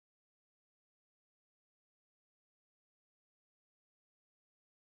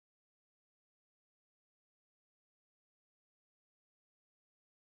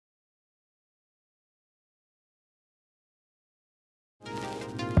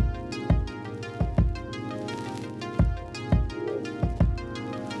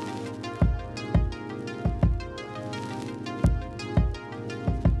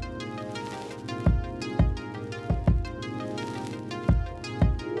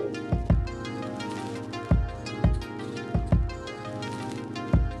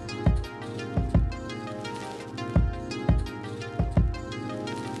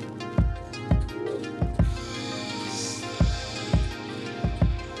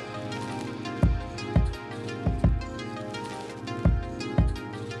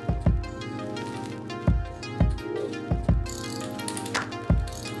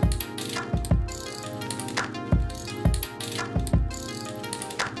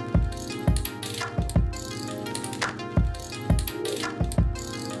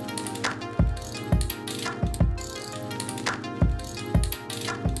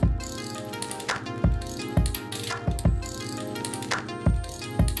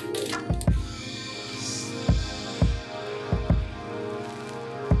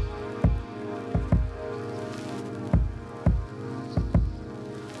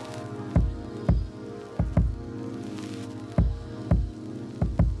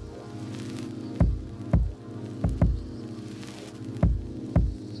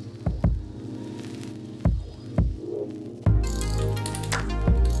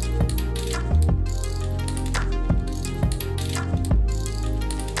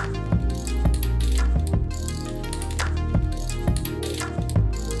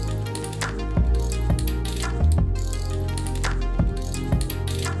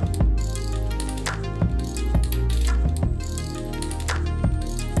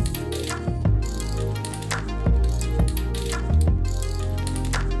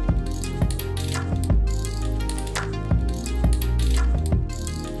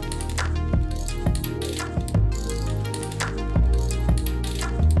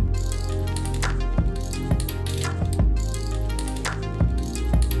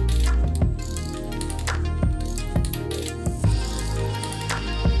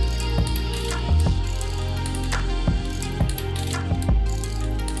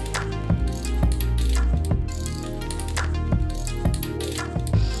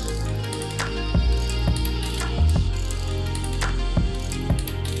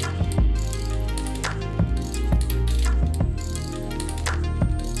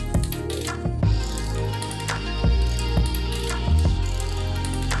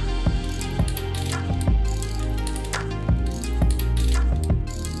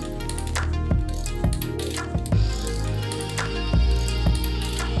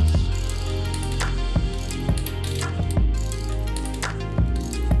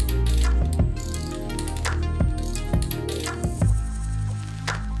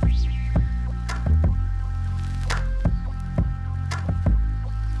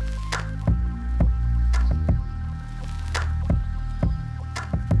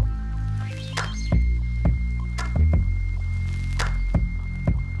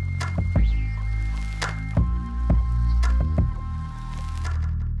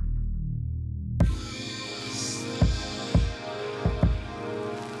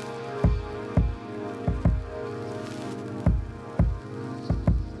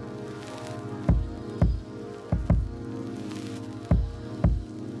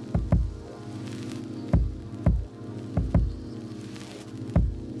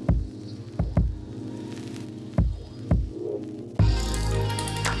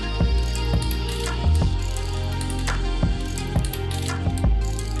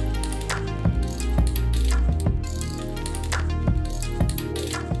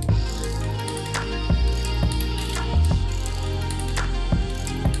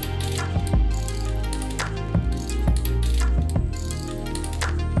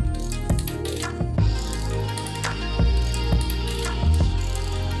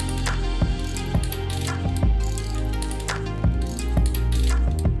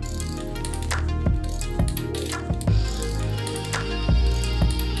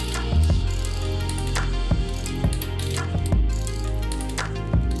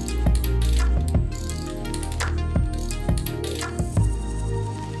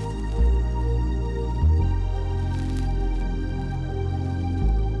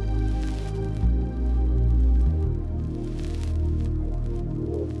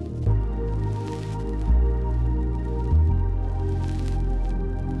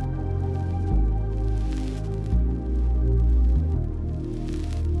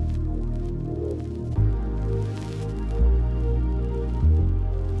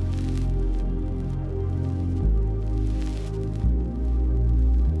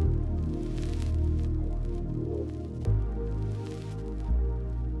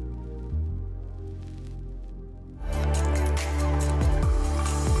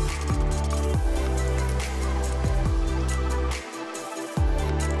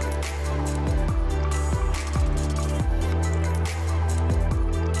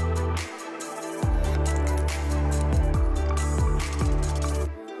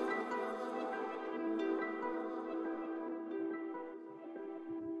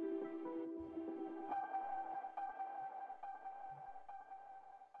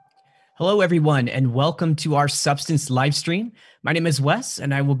Hello, everyone, and welcome to our Substance live stream. My name is Wes,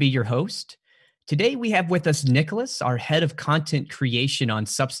 and I will be your host. Today, we have with us Nicolas, our head of content creation on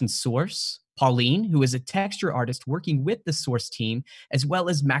Substance Source, Pauline, who is a texture artist working with the Source team, as well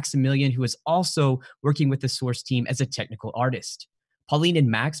as Maximilien, who is also working with the Source team as a technical artist. Pauline and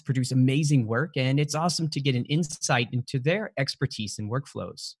Max produce amazing work, and it's awesome to get an insight into their expertise and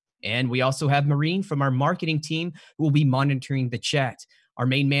workflows. And we also have Maureen from our marketing team who will be monitoring the chat. Our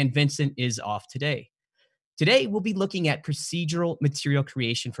main man, Vincent, is off today. Today, we'll be looking at procedural material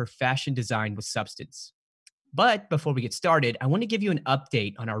creation for fashion design with Substance. But before we get started, I want to give you an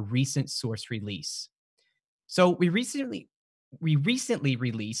update on our recent Source release. So we recently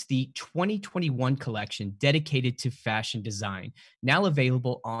released the 2021 collection dedicated to fashion design, now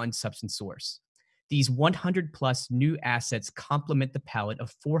available on Substance Source. These 100 plus new assets complement the palette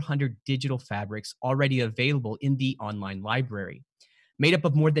of 400 digital fabrics already available in the online library. Made up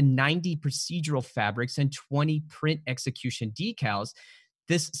of more than 90 procedural fabrics and 20 print execution decals,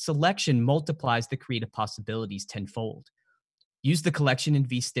 this selection multiplies the creative possibilities tenfold. Use the collection in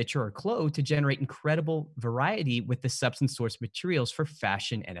V-Stitcher or Clo to generate incredible variety with the Substance Source materials for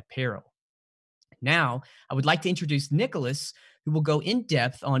fashion and apparel. Now, I would like to introduce Nicolas, who will go in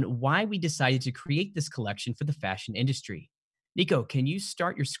depth on why we decided to create this collection for the fashion industry. Nico, can you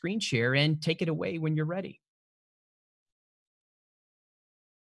start your screen share and take it away when you're ready?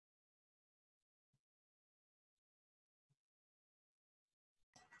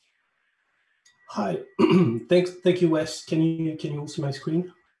 Hi, thank you, Wes. Can you all see my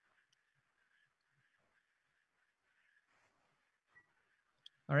screen?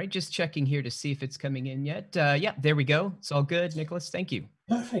 All right, just checking here to see if it's coming in yet. Yeah, there we go. It's all good, Nicolas. Thank you.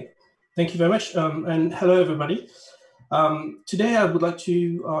 Perfect. Thank you very much. And hello, everybody. Today, I would like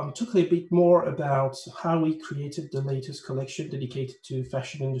to talk a bit more about how we created the latest collection dedicated to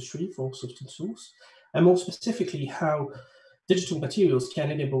fashion industry for Substance Source, and more specifically, how digital materials can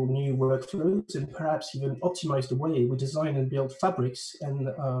enable new workflows and perhaps even optimize the way we design and build fabrics and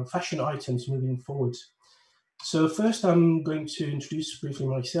fashion items moving forward. So first, I'm going to introduce briefly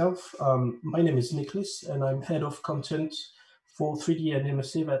myself. My name is Nicolas, and I'm head of content for 3D and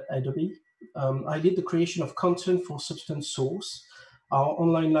immersive at Adobe. I did the creation of content for Substance Source, our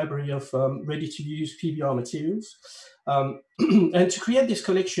online library of ready-to-use PBR materials. And to create this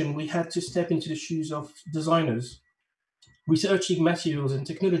collection, we had to step into the shoes of designers, researching materials and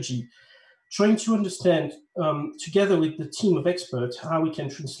technology, trying to understand, together with the team of experts, how we can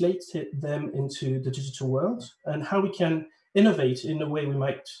translate them into the digital world and how we can innovate in the way we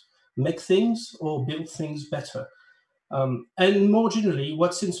might make things or build things better. And more generally,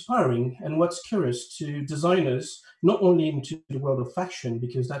 what's inspiring and what's curious to designers, not only into the world of fashion,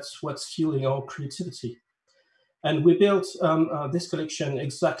 because that's what's fueling our creativity. And we built this collection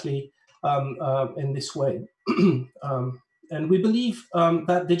exactly in this way. And we believe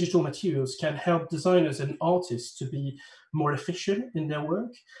that digital materials can help designers and artists to be more efficient in their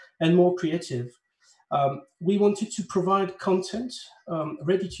work and more creative. We wanted to provide content,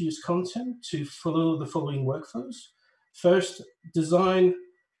 ready-to-use content to follow the following workflows. First, design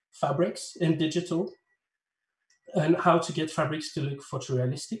fabrics in digital and how to get fabrics to look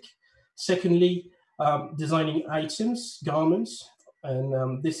photorealistic. Secondly, designing items, garments,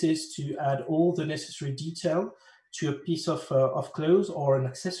 and this is to add all the necessary detail to a piece of clothes or an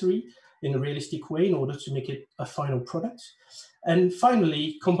accessory in a realistic way in order to make it a final product. And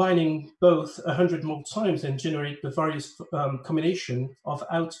finally, combining both 100 more times and generate the various combination of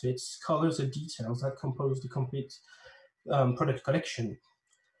outfits, colors, and details that compose the complete product collection.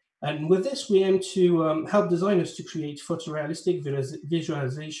 And with this, we aim to help designers to create photorealistic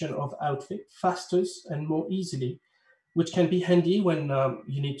visualization of outfit faster and more easily, which can be handy when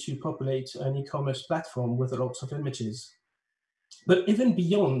you need to populate an e-commerce platform with lots of images. But even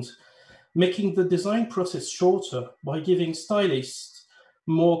beyond, making the design process shorter by giving stylists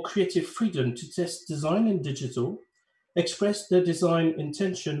more creative freedom to test design in digital, express their design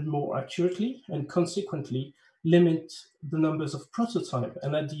intention more accurately, and consequently limit the numbers of prototypes,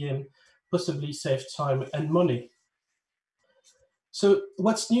 and at the end, possibly save time and money. So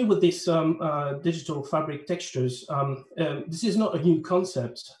what's new with these digital fabric textures? This is not a new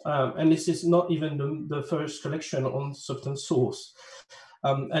concept, and this is not even the first collection on Substance Source.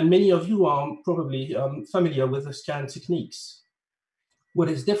 And many of you are probably familiar with the scan techniques. What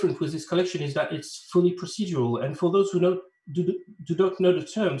is different with this collection is that it's fully procedural, and for those who do not know the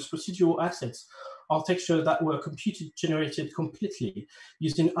terms, procedural assets are textures that were computer-generated completely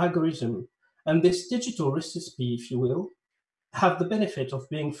using algorithm. And this digital recipe, if you will, have the benefit of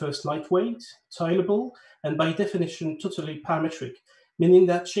being first lightweight, tileable, and by definition, totally parametric, meaning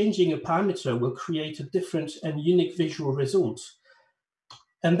that changing a parameter will create a different and unique visual result.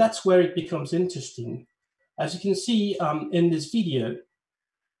 And that's where it becomes interesting. As you can see in this video,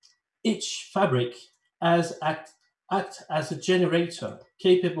 each fabric acts as a generator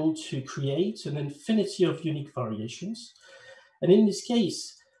capable to create an infinity of unique variations. And in this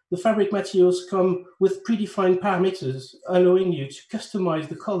case, the fabric materials come with predefined parameters, allowing you to customize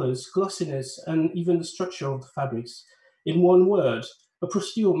the colors, glossiness, and even the structure of the fabrics. In one word, a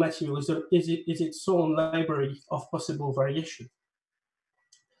procedural material is its own library of possible variation.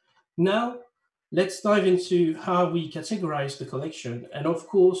 Now, let's dive into how we categorize the collection. And of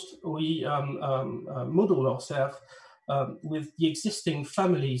course, we model ourselves with the existing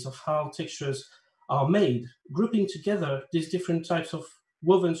families of how textures are made, grouping together these different types of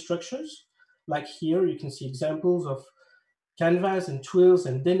woven structures. Like here, you can see examples of canvas and twills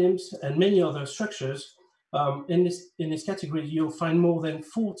and denims and many other structures. In this category, you'll find more than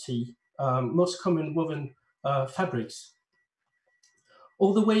 40 most common woven fabrics,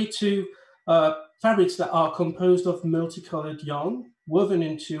 all the way to fabrics that are composed of multicolored yarn woven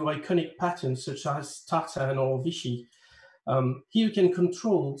into iconic patterns such as tartan or Vichy. Here you can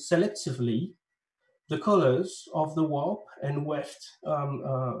control selectively the colors of the warp and weft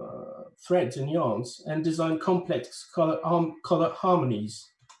threads and yarns and design complex color harmonies.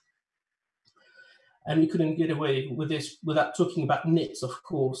 And we couldn't get away with this without talking about knits, of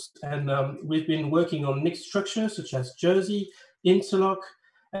course. And we've been working on knit structures such as jersey, interlock,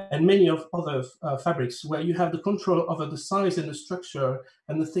 and many of other fabrics where you have the control over the size and the structure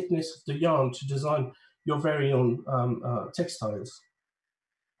and the thickness of the yarn to design your very own textiles.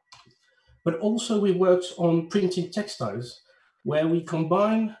 But also we worked on printing textiles, where we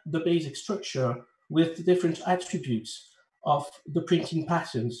combine the basic structure with the different attributes of the printing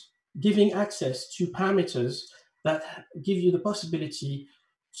patterns, giving access to parameters that give you the possibility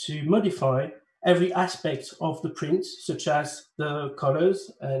to modify every aspect of the print, such as the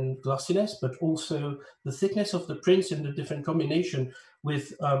colors and glossiness, but also the thickness of the prints and the different combination with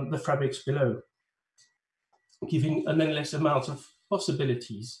the fabrics below, giving an endless amount of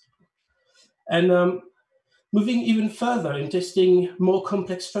possibilities. And moving even further in testing more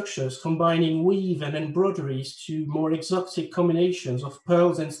complex structures, combining weave and embroideries to more exotic combinations of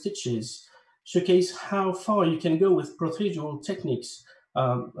pearls and stitches, showcase how far you can go with procedural techniques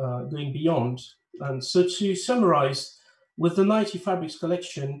going beyond. And so to summarize, with the 90 fabrics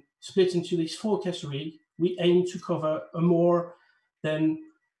collection split into these 4 categories, we aim to cover a more than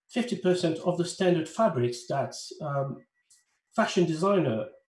 50% of the standard fabrics that fashion designer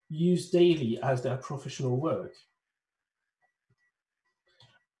use daily as their professional work.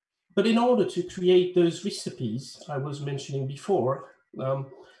 But in order to create those recipes I was mentioning before,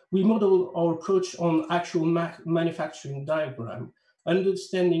 we model our approach on actual manufacturing diagram,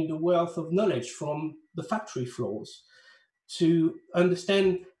 understanding the wealth of knowledge from the factory floors to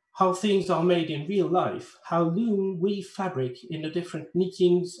understand how things are made in real life, how loom weave fabric in the different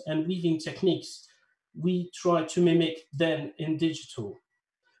knittings and weaving techniques we try to mimic then in digital.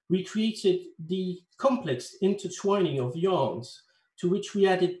 We created the complex intertwining of yarns, to which we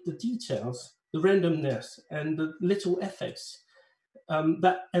added the details, the randomness, and the little effects,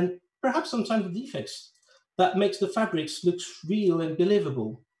 and perhaps sometimes the defects, that makes the fabrics look real and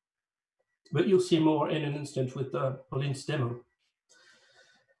believable. But you'll see more in an instant with Pauline's demo.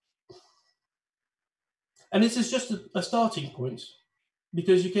 And this is just a starting point,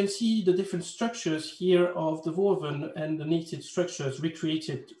 because you can see the different structures here of the woven and the knitted structures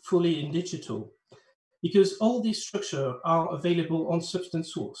recreated fully in digital, because all these structures are available on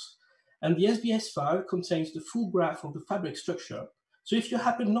Substance Source. And the SBS file contains the full graph of the fabric structure. So if you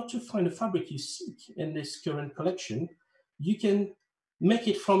happen not to find a fabric you seek in this current collection, you can make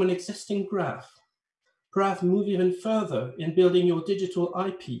it from an existing graph. Perhaps move even further in building your digital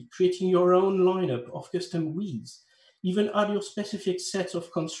IP, creating your own lineup of custom weaves, even add your specific set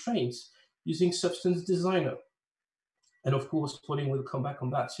of constraints using Substance Designer. And of course, Pauline will come back on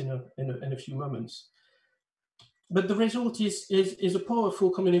that in a few moments. But the result is a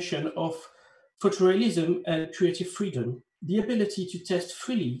powerful combination of photorealism and creative freedom, the ability to test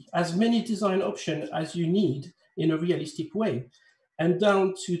freely as many design options as you need in a realistic way, and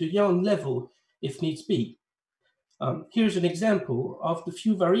down to the yarn level if needs be. Here's an example of the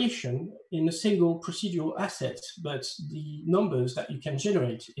few variation in a single procedural asset, but the numbers that you can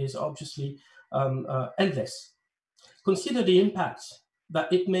generate is obviously endless. Consider the impact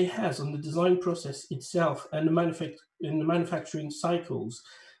that it may have on the design process itself and the manufacturing cycles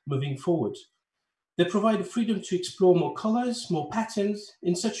moving forward. They provide the freedom to explore more colors, more patterns,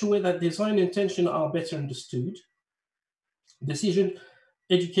 in such a way that design intention are better understood. Decision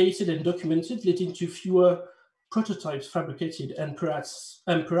educated and documented, leading to fewer prototypes fabricated and perhaps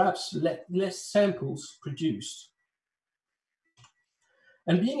less samples produced.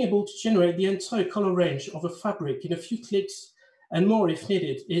 And being able to generate the entire color range of a fabric in a few clicks and more if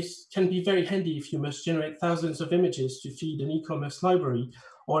needed can be very handy if you must generate thousands of images to feed an e-commerce library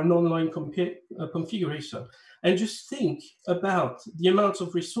or an online configuration. And just think about the amount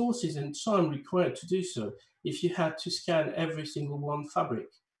of resources and time required to do so if you had to scan every single one fabric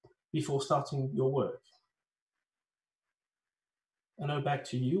before starting your work. And now back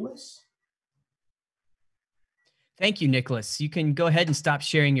to you, Wes. Thank you, Nicolas. You can go ahead and stop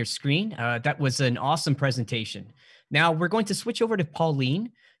sharing your screen. That was an awesome presentation. Now we're going to switch over to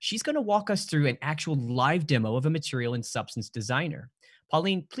Pauline. She's going to walk us through an actual live demo of a material in Substance Designer.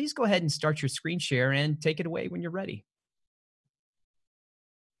 Pauline, please go ahead and start your screen share and take it away when you're ready.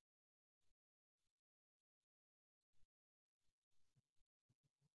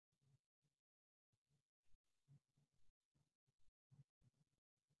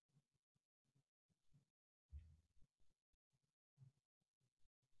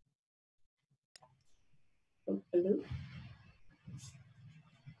 Hello?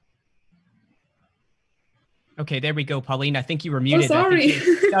 Okay, there we go, Pauline. I think you were muted. Oh, sorry.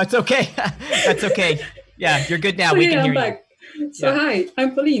 No, it's okay. That's okay. Yeah, you're good now. So we can hear I'm back. you. So hi,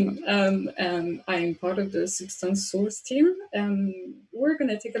 I'm Pauline. And I'm part of the Substance Source team. We're going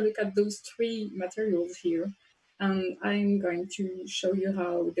to take a look at those three materials here. And I'm going to show you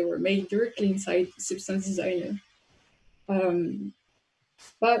how they were made directly inside Substance Designer.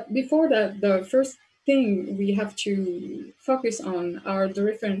 But before that, the first thing we have to focus on are the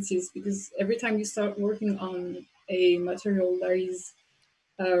references, because every time you start working on a material that is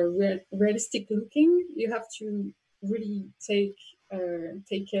realistic looking, you have to really take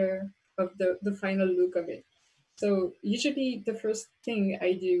care of the final look of it. So usually the first thing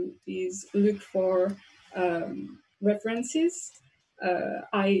I do is look for references.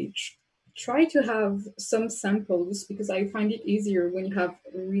 I try to have some samples because I find it easier when you have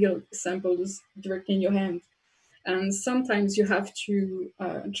real samples directly in your hand. And sometimes you have to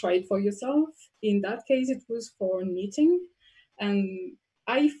try it for yourself. In that case, it was for knitting. And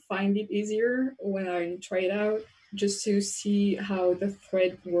I find it easier when I try it out just to see how the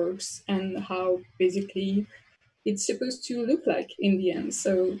thread works and how basically it's supposed to look like in the end.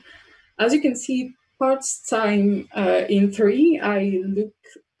 So as you can see, parts time in 3, I look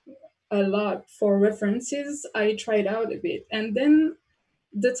a lot for references. I tried out a bit. And then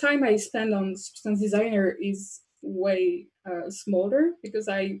the time I spend on Substance Designer is way smaller because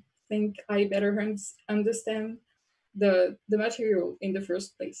I think I better understand the material in the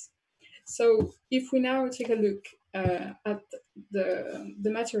first place. So if we now take a look at the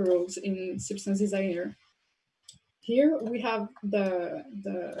materials in Substance Designer, here we have the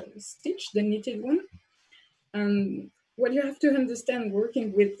stitch, the knitted one. And what you have to understand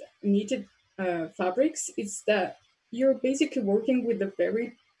working with knitted fabrics is that you're basically working with a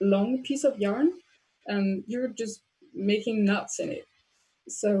very long piece of yarn and you're just making knots in it.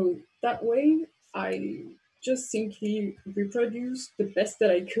 So that way, I just simply reproduce the best that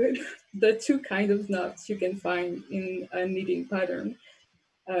I could the two kind of knots you can find in a knitting pattern.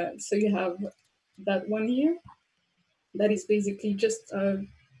 So you have that one here that is basically just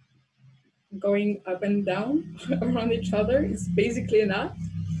going up and down around each other. It's basically a knot.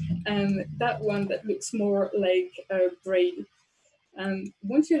 And that one that looks more like a braid. And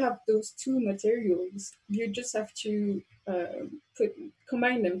once you have those two materials, you just have to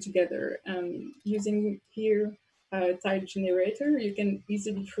combine them together. And using here a tile generator, you can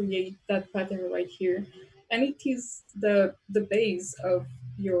easily create that pattern right here. And it is the base of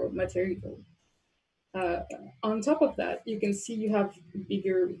your material. On top of that, you can see you have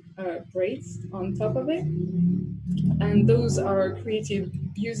bigger braids on top of it. And those are created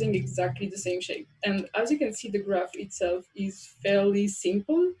using exactly the same shape. And as you can see, the graph itself is fairly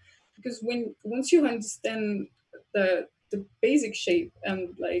simple because once you understand the basic shape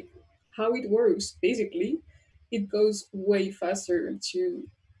and like how it works, basically, it goes way faster to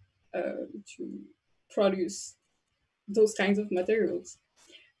produce those kinds of materials.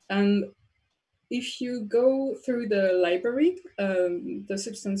 And if you go through the library, the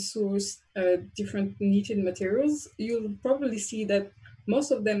Substance Source different knitted materials, you'll probably see that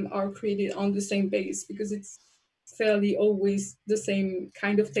most of them are created on the same base because it's fairly always the same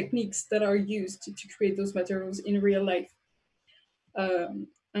kind of techniques that are used to create those materials in real life.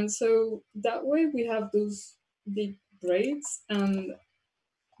 And so that way we have those big braids and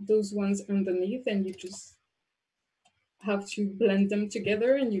those ones underneath, and you just have to blend them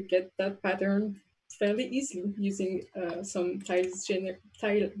together and you get that pattern fairly easily using some tile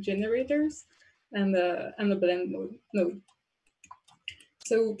generators and a blend node.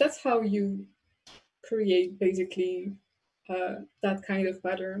 So that's how you create basically that kind of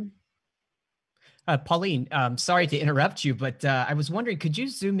pattern. Pauline, sorry to interrupt you, but I was wondering, could you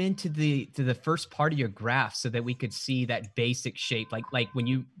zoom into the first part of your graph so that we could see that basic shape, like when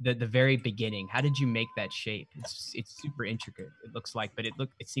you the very beginning? How did you make that shape? It's super intricate. It looks like, but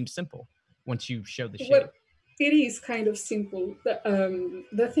it seems simple once you show the shape. Well, it is kind of simple.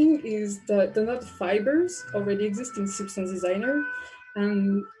 The thing is that the knot fibers already exist in Substance Designer,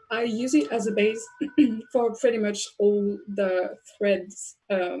 and I use it as a base for pretty much all the threads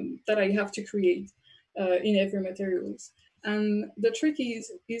that I have to create in every materials. And the trick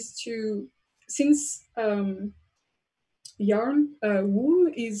is to, since yarn,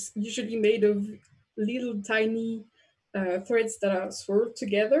 wool is usually made of little tiny threads that are swirled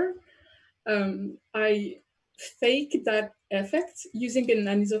together. I fake that effect using an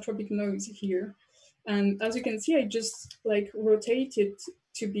anisotropic noise here. And as you can see, I just like rotate it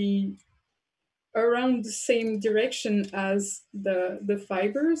to be around the same direction as the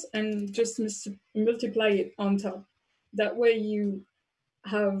fibers and just multiply it on top. That way you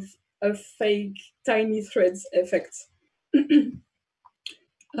have a fake tiny threads effect. And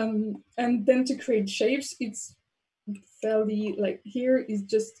then to create shapes, it's fairly like here is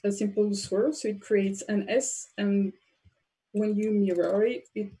just a simple swirl, so it creates an S, and when you mirror it,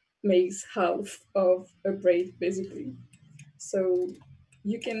 it makes half of a braid basically. So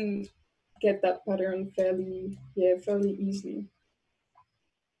you can get that pattern fairly easily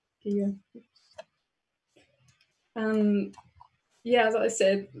here. And yeah, as I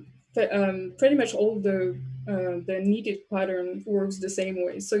said, pretty much all the needed pattern works the same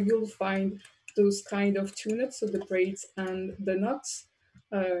way. So you'll find those kind of tune-ups, so the braids and the knots,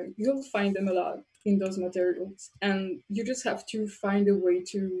 you'll find them a lot in those materials. And you just have to find a way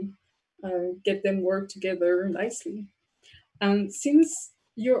to get them work together nicely. And since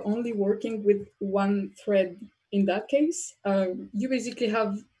you're only working with one thread in that case, you basically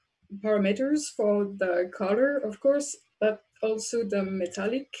have parameters for the color, of course, but also the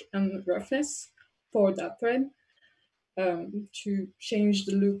metallic and roughness for that thread to change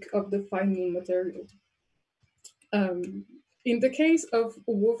the look of the final material. In the case of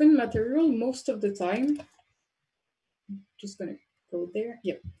woven material, most of the time, just gonna go there,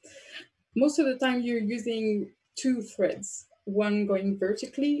 yeah. Most of the time you're using two threads, one going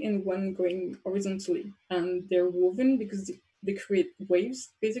vertically and one going horizontally, and they're woven because they create waves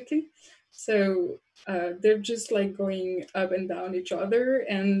basically. So they're just like going up and down each other,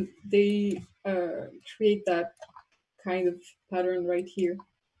 and they create that kind of pattern right here.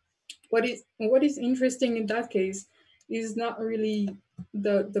 What is interesting in that case is not really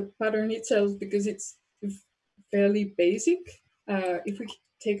the pattern itself, because it's fairly basic. If we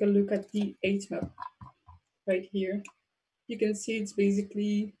take a look at the 8 map right here, you can see it's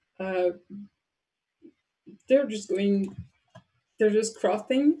basically they're just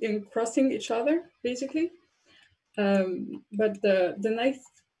crossing each other basically. But the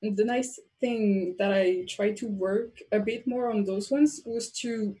nice thing that I tried to work a bit more on those ones was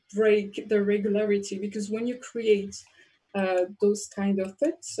to break the regularity, because when you create those kind of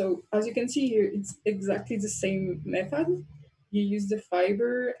threads, so as you can see here, it's exactly the same method. You use the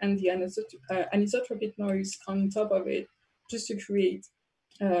fiber and the anisotropic noise on top of it just to create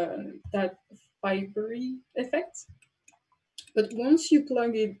that fibery effect. But once you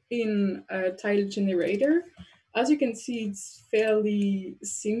plug it in a tile generator, as you can see, it's fairly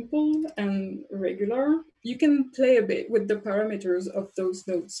simple and regular. You can play a bit with the parameters of those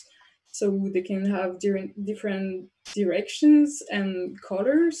nodes. So they can have different directions and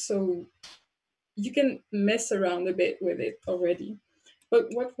colors. So you can mess around a bit with it already. But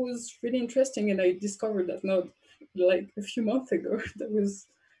what was really interesting, and I discovered that not like a few months ago, that was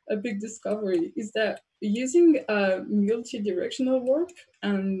a big discovery, is that using a multi-directional warp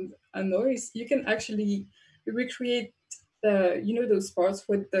and a noise, you can actually recreate those parts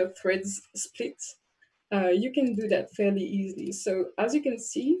with the threads split. You can do that fairly easily. So as you can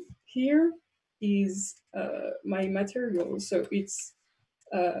see, here is my material. So it's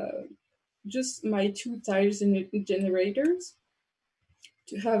just my two tiles in generators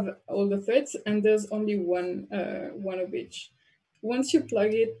to have all the threads, and there's only one of each. Once you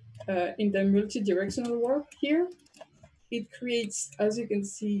plug it in the multi-directional warp here, it creates, as you can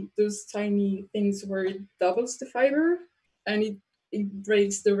see, those tiny things where it doubles the fiber, and it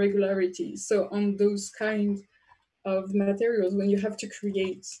breaks the regularity. So on those kind of materials, when you have to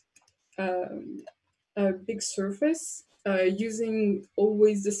create a big surface, using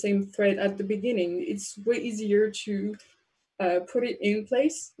always the same thread at the beginning. It's way easier to put it in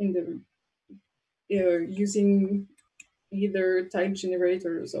place in the using either type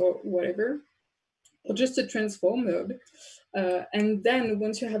generators or whatever, or just a transform mode. And then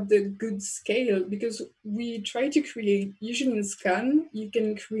once you have the good scale, because we try to create, usually in scan, you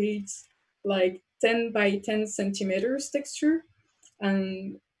can create like 10 by 10 centimeters texture.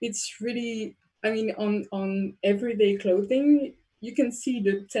 And it's really, I mean, on everyday clothing, you can see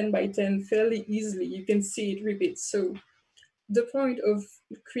the 10 by 10 fairly easily. You can see it repeat. So the point of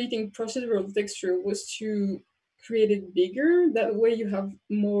creating procedural texture was to create it bigger. That way you have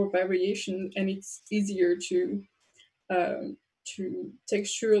more variation and it's easier to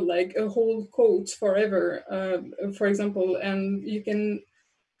texture like a whole coat forever, for example, and you can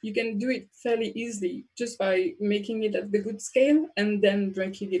do it fairly easily just by making it at the good scale and then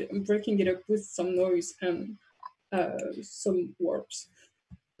breaking it up with some noise and some warps.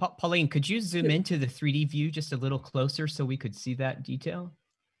 Pauline, could you zoom into the 3D view just a little closer so we could see that detail?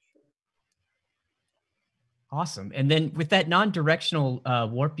 Awesome. And then with that non-directional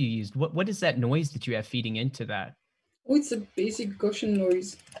warp you used, what is that noise that you have feeding into that? Oh, it's a basic Gaussian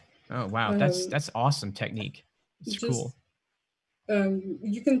noise. Oh, wow. That's awesome technique. It's cool.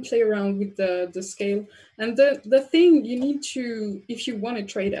 You can play around with the scale. And the thing you need to, if you want to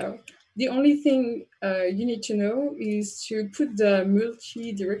try it out, the only thing you need to know is to put the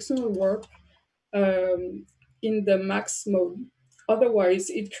multi-directional warp in the max mode. Otherwise,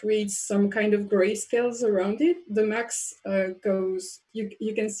 it creates some kind of grayscales around it. The max goes,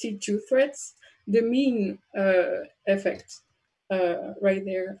 you can see two threads. The mean effect right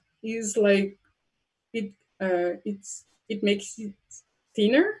there is like, it makes it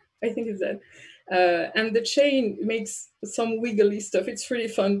thinner, I think it's that. And the chain makes some wiggly stuff. It's really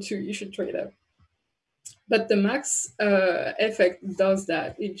fun too. You should try it out. But the max effect does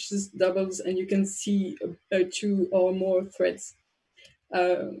that. It just doubles and you can see two or more threads.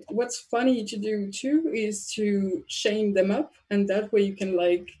 What's funny to do too is to chain them up, and that way you can,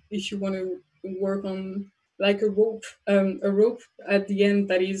 like, if you want to work on like a rope at the end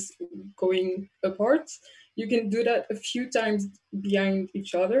that is going apart, you can do that a few times behind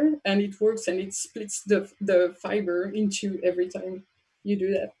each other, and it works, and it splits the fiber into every time you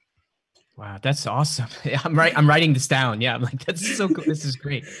do that. Wow, that's awesome. I'm writing this down. Yeah, I'm like, that's so cool. This is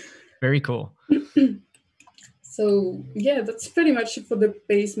great. Very cool. So yeah, that's pretty much it for the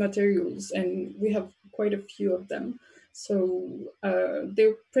base materials, and we have quite a few of them. So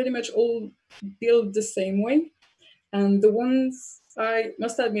they're pretty much all built the same way. And the ones I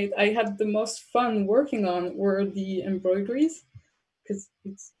must admit I had the most fun working on were the embroideries, because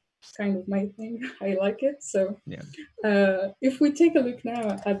it's kind of my thing. I like it. So yeah. If we take a look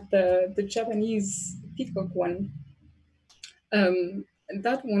now at the Japanese peacock one,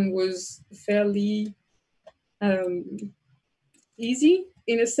 that one was fairly easy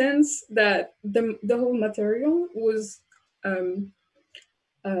in a sense that the whole material was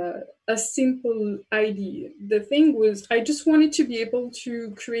a simple idea. The thing was, I just wanted to be able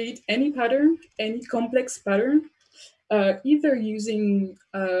to create any pattern, any complex pattern, either using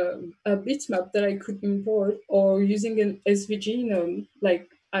a bitmap that I could import or using an SVG node like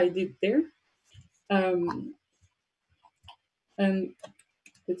I did there. And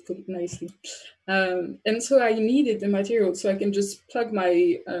let's put it nicely. And so I needed the material so I can just plug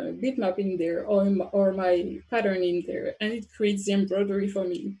my bitmap in there or my pattern in there, and it creates the embroidery for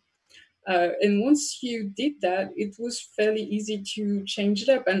me. And once you did that, it was fairly easy to change it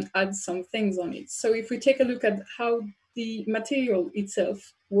up and add some things on it. So if we take a look at how the material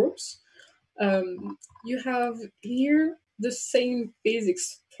itself works, you have here the same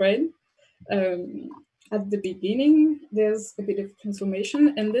basics thread. At the beginning, there's a bit of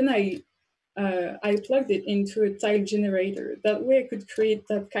transformation, and then I plugged it into a tile generator. That way I could create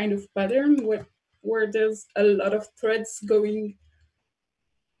that kind of pattern where there's a lot of threads going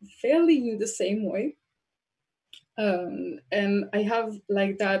fairly in the same way. And I have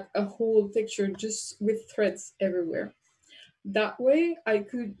like that a whole picture just with threads everywhere. That way I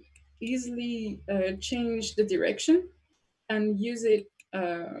could easily change the direction and use it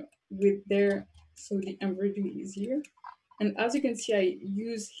with there. So the embroidery is here. And as you can see, I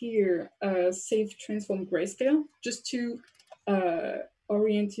use here Save Transform Grayscale just to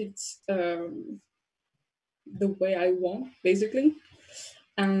orient it the way I want, basically.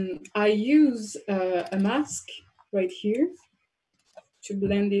 And I use a mask right here to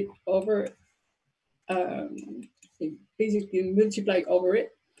blend it over, basically multiply over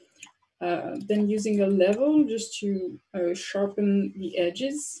it. Then using a level just to sharpen the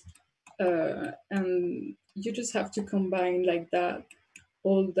edges and you just have to combine like that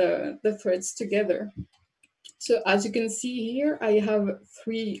all the threads together. So as you can see here, I have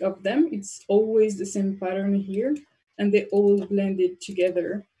 3 of them. It's always the same pattern here, and they all blended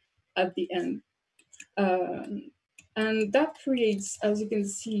together at the end. And that creates, as you can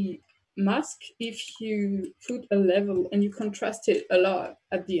see, mask. If you put a level and you contrast it a lot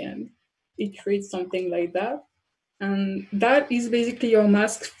at the end, it creates something like that. And that is basically your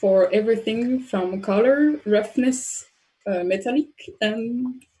mask for everything from color, roughness, metallic,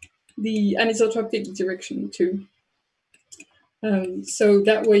 and the anisotropic direction too. So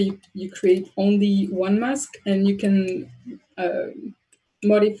that way you create only one mask, and you can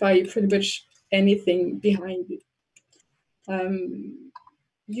modify pretty much anything behind it.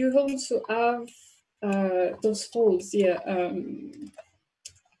 You also have those folds, yeah.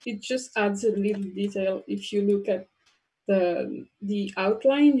 It just adds a little detail. If you look at the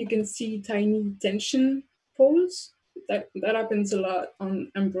outline, you can see tiny tension folds. That happens a lot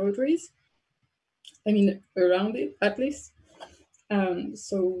on embroideries. I mean, around it at least.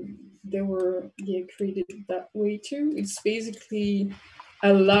 So they were created that way too. It's basically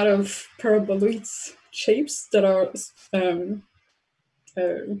a lot of paraboloid shapes that are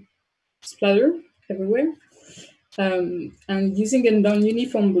splattered everywhere. And using a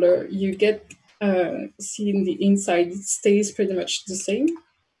non-uniform blur, you get seeing the inside, it stays pretty much the same,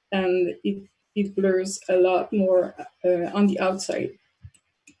 and it blurs a lot more on the outside.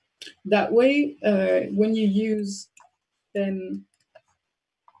 That way, when you use, then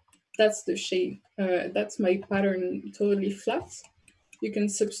that's the shape. That's my pattern totally flat. You can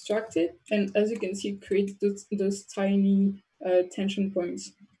subtract it, and as you can see, it creates those tiny tension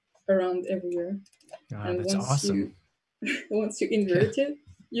points around everywhere. And that's awesome. once you invert it,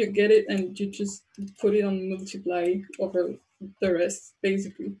 you get it, and you just put it on multiply over the rest,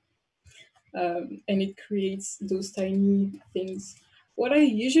 basically. And it creates those tiny things. What I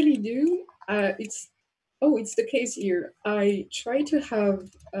usually do, it's the case here. I try to have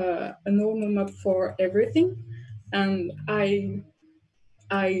a normal map for everything, and I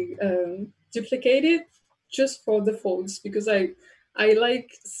duplicate it just for the folds, because I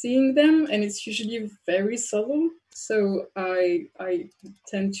like seeing them, and it's usually very subtle. So I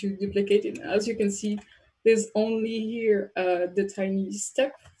tend to duplicate it. As you can see, there's only here the tiny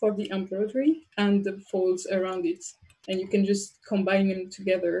step for the embroidery and the folds around it, and you can just combine them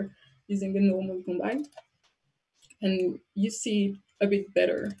together using a normal combine, and you see a bit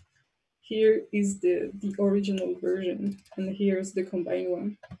better. Here is the original version, and here's the combined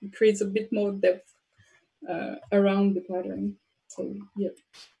one. It creates a bit more depth around the pattern. So yeah.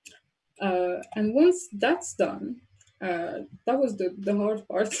 And once that's done, that was the hard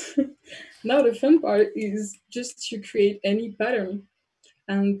part. Now the fun part is just to create any pattern,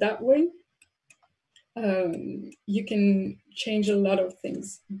 and that way you can change a lot of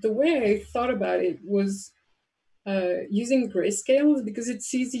things. The way I thought about it was using grayscale, because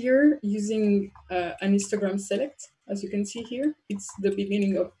it's easier using an histogram select. As you can see here, it's the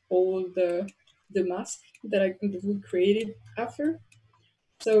beginning of all the mask that we created after.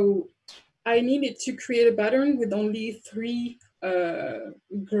 So I needed to create a pattern with only 3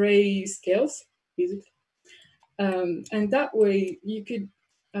 gray scales, basically. And that way you could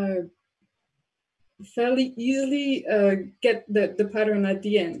fairly easily get the pattern at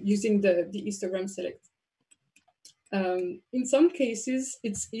the end using the histogram select. In some cases,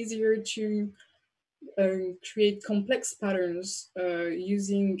 it's easier to create complex patterns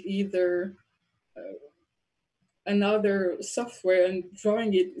using either another software and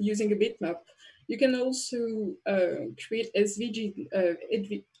drawing it using a bitmap. You can also create SVGs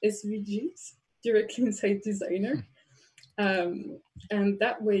directly inside Designer. And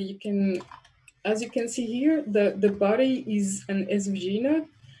that way you can, as you can see here, the body is an SVG node.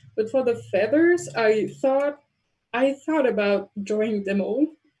 But for the feathers, I thought about drawing them all,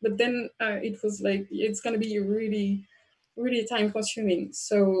 but then it was like, it's going to be really, really time consuming.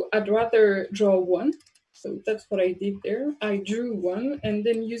 So I'd rather draw one. So that's what I did there. I drew one, and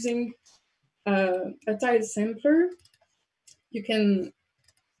then using a tile sampler, you can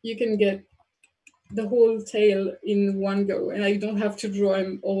get the whole tail in one go, and I don't have to draw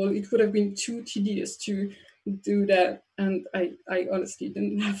them all. It would have been too tedious to do that, and I honestly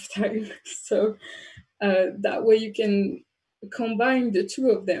didn't have time. So that way you can combine the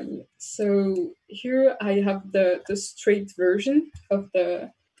 2 of them. So here I have the straight version of the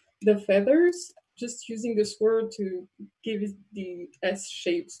feathers, just using the swirl to give it the S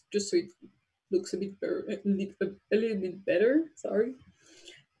shapes, just so it looks a little bit better. Sorry.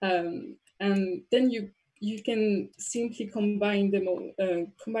 And then you you can simply combine them all,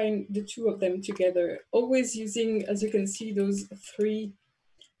 combine the two of them together, always using, as you can see, those three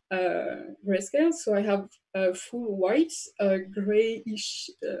grayscales. So I have full white, grayish,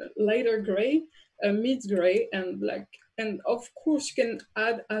 lighter gray, mid gray, and black. And of course, you can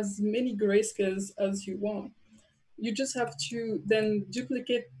add as many grayscales as you want. You just have to then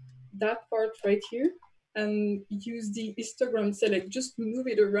duplicate that part right here and use the histogram select. Just move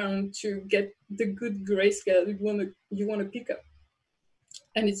it around to get the good grayscale you want to pick up,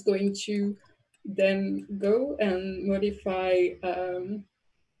 and it's going to then go and modify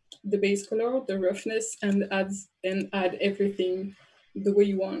the base color, the roughness, and add everything the way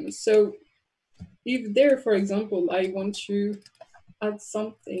you want. So if there, for example, I want to add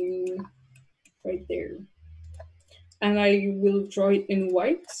something right there, and I will draw it in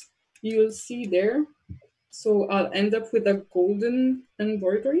white, you'll see there. So I'll end up with a golden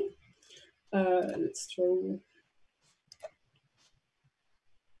embroidery. Let's draw.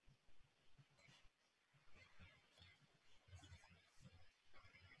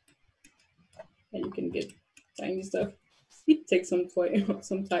 And you can get tiny stuff. It takes some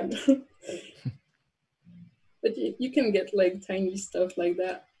time. But you can get like tiny stuff like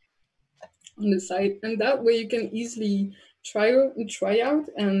that on the side, and that way you can easily try out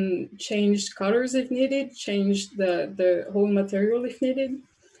and change colors if needed, change the whole material if needed,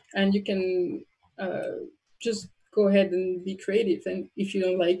 and you can just go ahead and be creative. And if you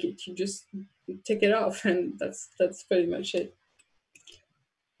don't like it, you just take it off, and that's pretty much it.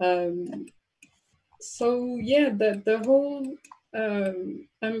 So yeah, the whole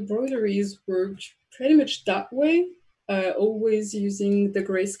embroideries worked pretty much that way, always using the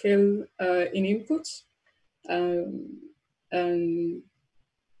grayscale in input. And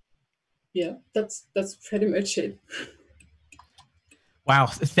yeah, that's pretty much it. Wow,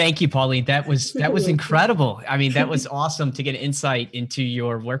 thank you, Pauline. That was incredible. I mean, that was awesome to get insight into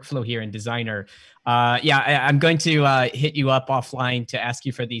your workflow here in Designer. Yeah, I'm going to hit you up offline to ask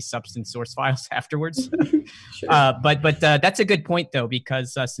you for these substance source files afterwards. Sure. But that's a good point though,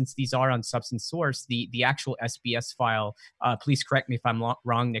 because since these are on Substance Source, the actual SBS file, please correct me if I'm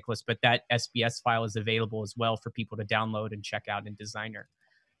wrong, Nicolas, but that SBS file is available as well for people to download and check out in Designer.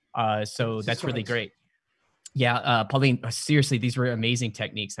 So that's really great. Yeah, Pauline, seriously, these were amazing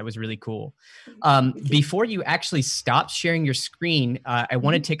techniques. That was really cool. Before you actually stop sharing your screen, I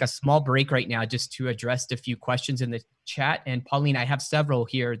want to take a small break right now just to address a few questions in the chat. And Pauline, I have several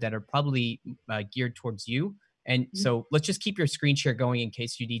here that are probably geared towards you. And so let's just keep your screen share going in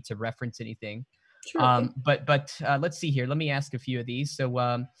case you need to reference anything. Sure. But let's see here. Let me ask a few of these.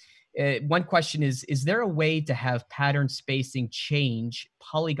 So one question is there a way to have pattern spacing change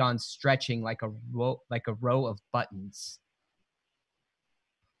polygon stretching like a row of buttons?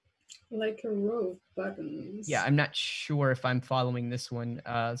 Like a row of buttons. Yeah, I'm not sure if I'm following this one.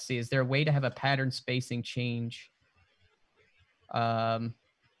 Let's see, is there a way to have a pattern spacing change? I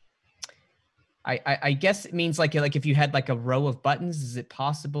guess it means like if you had like a row of buttons, is it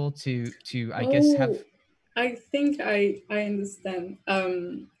possible to I guess have? I think I understand.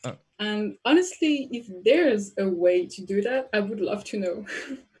 And honestly, if there's a way to do that, I would love to know.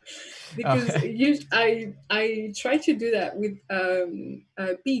 Because I try to do that with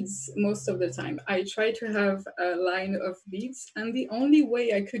beads most of the time. I try to have a line of beads, and the only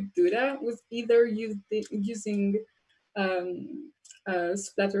way I could do that was either using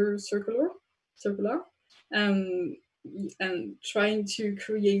splatter circular, and trying to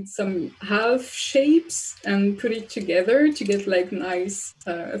create some half shapes and put it together to get like nice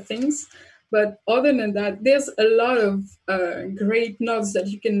things. But other than that, there's a lot of great knots that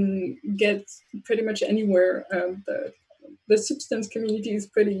you can get pretty much anywhere. The Substance community is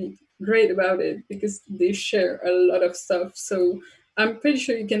pretty great about it because they share a lot of stuff. So I'm pretty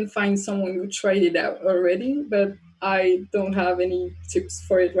sure you can find someone who tried it out already, but I don't have any tips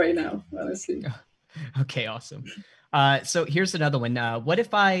for it right now, honestly. Okay, awesome. So here's another one. What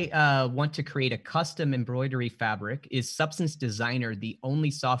if I want to create a custom embroidery fabric? Is Substance Designer the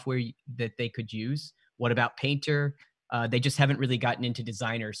only software that they could use? What about Painter? They just haven't really gotten into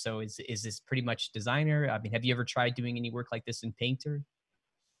Designer. So is this pretty much Designer? I mean, have you ever tried doing any work like this in Painter?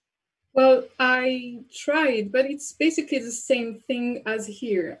 Well, I tried, but it's basically the same thing as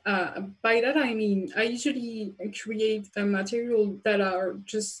here. By that, I mean, I usually create a material that are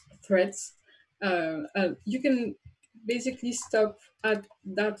just threads. You can basically stop at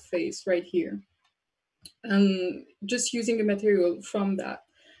that face right here, and just using a material from that.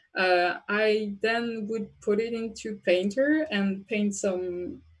 I then would put it into Painter and paint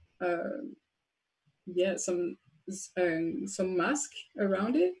some, some mask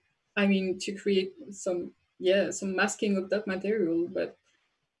around it. I mean, to create some, some masking of that material. But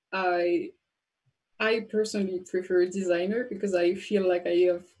I I personally prefer designer because I feel like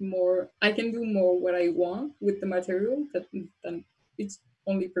I can do more what I want with the material than it's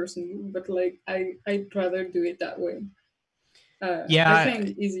only personal, but like I'd rather do it that way. I Yeah, find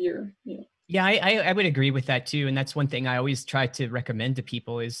it easier. Yeah. yeah, I would agree with that too, and that's one thing I always try to recommend to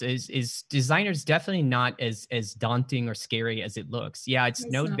people is designers definitely not as daunting or scary as it looks. Yeah, it's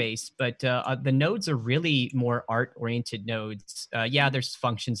It's node not. based, but the nodes are really more art oriented nodes. Yeah, there's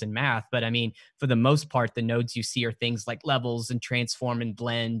functions in math, but I mean, for the most part, the nodes you see are things like levels and transform and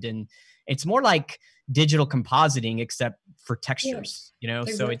blend, and it's more like digital compositing except for Yeah, textures. You know,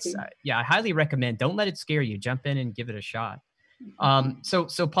 so it's exactly. yeah, I highly recommend. Don't let it scare you. Jump in and give it a shot.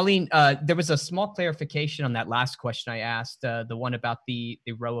 So Pauline, there was a small clarification on that last question I asked, the one about the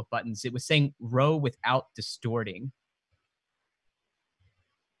row of buttons. It was saying row without distorting.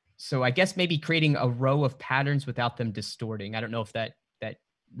 So I guess maybe creating a row of patterns without them distorting. I don't know if that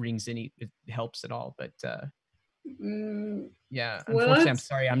rings any, it helps at all, but Mm, yeah, well, unfortunately, I'm that's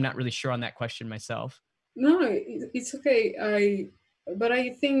sorry, I'm not really sure on that question myself. no, it's okay. But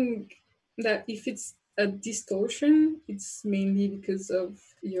I think that if it's a distortion, it's mainly because of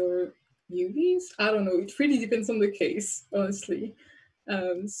your UVs. I don't know. It really depends on the case, honestly.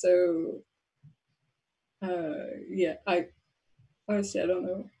 So yeah, I honestly I don't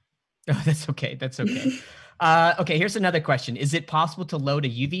know. Oh, that's okay. That's okay. Okay, here's another question. Is it possible to load a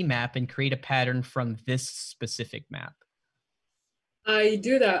UV map and create a pattern from this specific map? I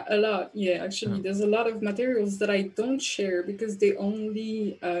do that a lot. Yeah, actually, Oh. there's a lot of materials that I don't share because they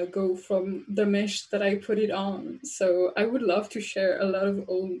only go from the mesh that I put it on. So I would love to share a lot of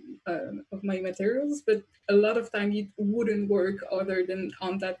all of my materials, but a lot of time it wouldn't work other than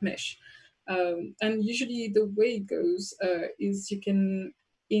on that mesh. And usually the way it goes is you can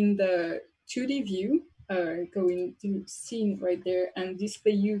in the 2D view go into scene right there and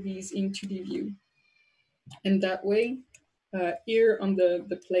display UVs in 2D view, and that way here on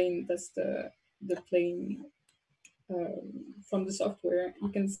the plane, that's the plane from the software, you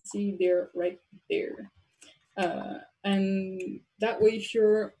can see they're right there. And that way, if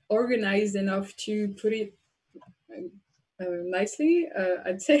you're organized enough to put it nicely,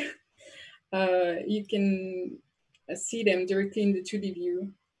 I'd say you can see them directly in the 2D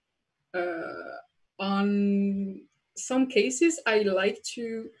view. On some cases, I like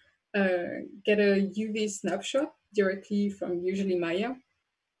to get a UV snapshot directly from usually Maya,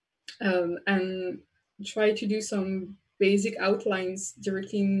 and try to do some basic outlines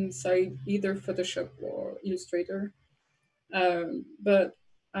directly inside either Photoshop or Illustrator. But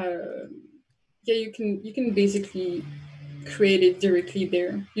yeah, you can basically create it directly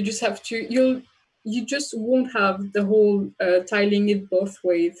there. You just have to you just won't have the whole tiling it both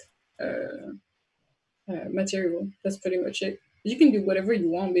ways uh, material. That's pretty much it. You can do whatever you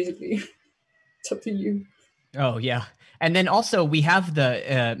want basically. It's up to you. Oh yeah, and then also we have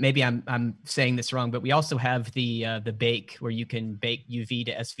the maybe I'm saying this wrong, but we also have the bake where you can bake UV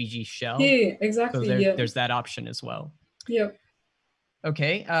to SVG shell. Yeah, So exactly. there Yeah, there's that option as well. yeah.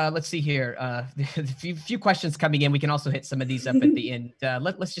 Okay, let's see here. A few questions coming in. We can also hit some of these up at the end.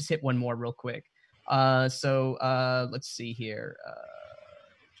 Let's just hit one more real quick. Let's see here.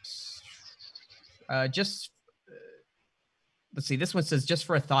 Just, just let's see. This one says, just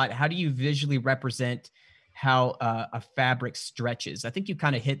for a thought, how do you visually represent how a fabric stretches? I think you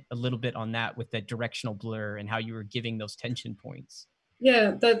kind of hit a little bit on that with the directional blur and how you were giving those tension points.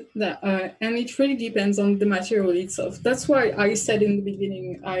 Yeah, and it really depends on the material itself. That's why I said in the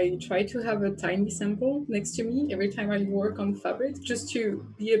beginning I try to have a tiny sample next to me every time I work on fabric, just to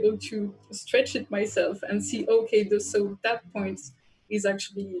be able to stretch it myself and see, okay, so that point is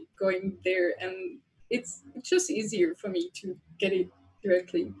actually going there, and it's just easier for me to get it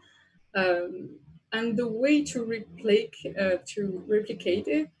directly. Um, and the way to replicate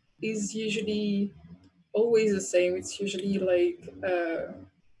it is usually always the same. It's usually like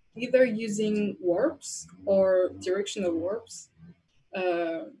either using warps or directional warps.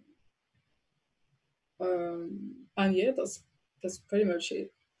 Uh, and yeah, that's pretty much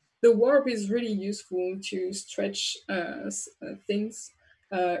it. The warp is really useful to stretch things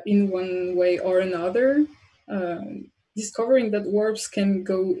in one way or another. Discovering that warps can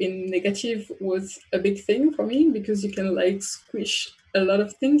go in negative was a big thing for me because you can like squish a lot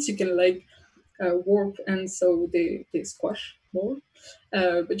of things. You can like warp, and so they squash more.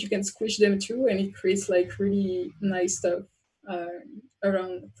 But you can squish them too, and it creates like really nice stuff uh,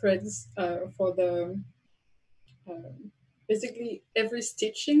 around threads for the basically every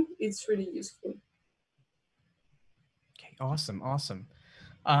stitching. It's really useful. Okay, awesome, awesome.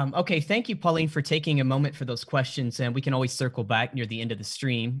 Okay, thank you, Pauline, for taking a moment for those questions, and we can always circle back near the end of the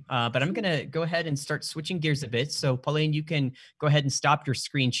stream. But I'm going to go ahead and start switching gears a bit. So, Pauline, you can go ahead and stop your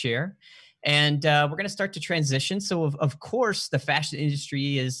screen share, and we're going to start to transition. So, of course, the fashion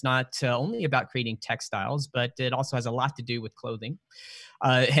industry is not only about creating textiles, but it also has a lot to do with clothing.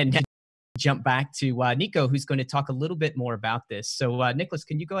 And jump back to Nico, who's going to talk a little bit more about this. So, Nicolas,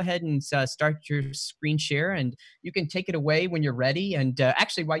 can you go ahead and start your screen share, and you can take it away when you're ready. And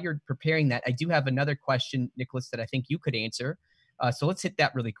actually, while you're preparing that, I do have another question, Nicolas, that I think you could answer. So let's hit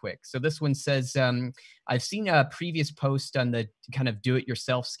that really quick. So this one says, I've seen a previous post on the kind of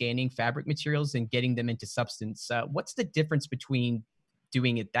do-it-yourself scanning fabric materials and getting them into Substance. What's the difference between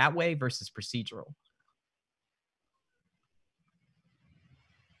doing it that way versus procedural?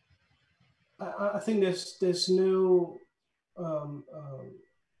 I think there's no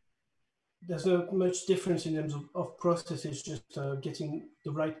much difference in terms of process. It's just getting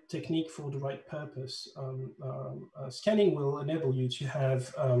the right technique for the right purpose. Scanning will enable you to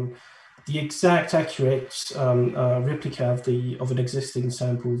have the exact accurate replica of an existing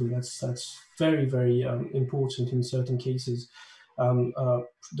sample, and that's very, very important in certain cases.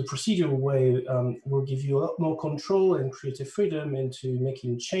 The procedural way will give you a lot more control and creative freedom into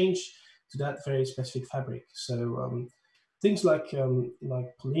making change to that very specific fabric. So things like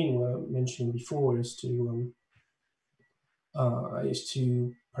Pauline were mentioning before is to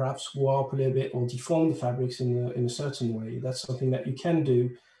perhaps warp a little bit or deform the fabrics in a certain way. That's something that you can do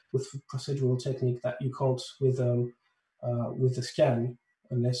with procedural technique that you can't with the scan,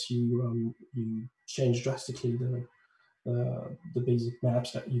 unless you change drastically the basic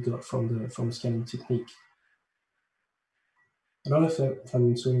maps that you got from the scanning technique. I don't know if I'm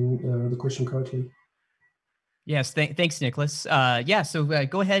answering the question correctly. Yes, thanks, Nicolas. Yeah, so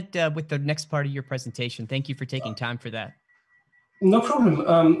go ahead with the next part of your presentation. Thank you for taking time for that. No problem.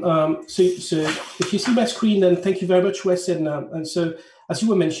 So if you see my screen, then thank you very much, Wes. And so, as you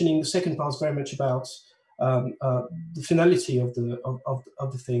were mentioning, the second part is very much about the finality of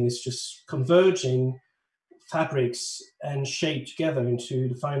the thing is just converging fabrics and shape together into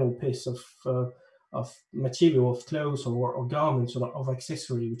the final piece of material, of clothes or garments or of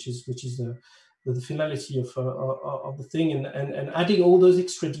accessory, which is the finality of the thing, and adding all those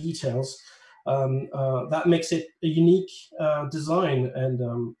extra details that makes it a unique design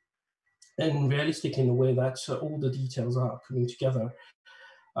and realistic in the way that all the details are coming together.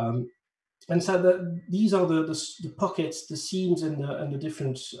 And so these are the pockets, the seams, and the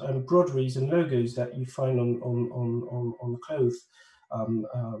different embroideries and logos that you find on clothes.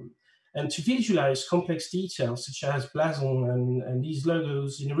 And to visualize complex details such as blason and these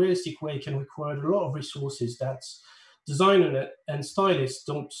logos in a realistic way can require a lot of resources that designers and stylists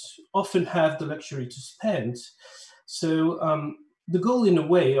don't often have the luxury to spend. So the goal, in a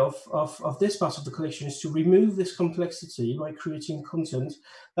way, of this part of the collection is to remove this complexity by creating content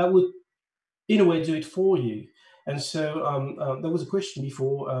that would, in a way, do it for you. And so there was a question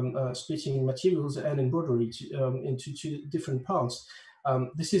before splitting materials and embroidery into two different parts.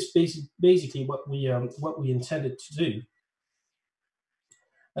 This is basically what we intended to do.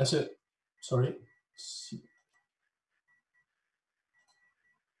 And so, sorry,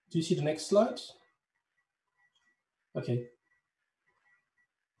 do you see the next slide? Okay.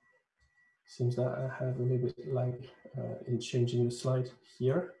 Seems that I have a little bit lag in changing the slide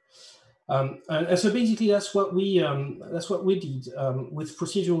here. And so basically that's what we did with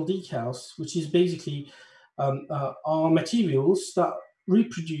procedural decals, which is basically our materials that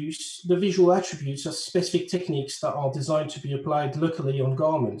reproduce the visual attributes of specific techniques that are designed to be applied locally on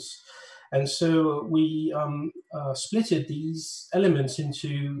garments. And so we splitted these elements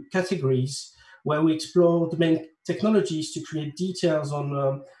into categories where we explore the main technologies to create details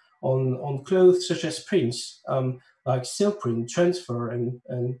on clothes, such as prints, like silk print, transfer, and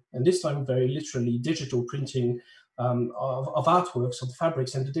this time very literally digital printing of artworks, of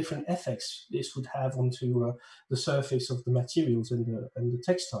fabrics, and the different effects this would have onto the surface of the materials and the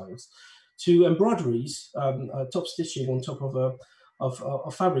textiles, to embroideries, top stitching on top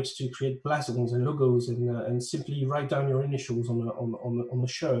of fabrics to create blasons and logos, and simply write down your initials on the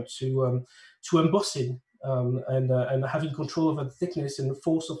shirt, to embossing and having control over the thickness and the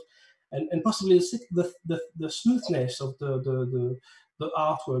force of, and possibly the smoothness of the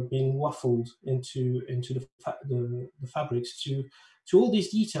artwork being waffled into the fabrics, to all these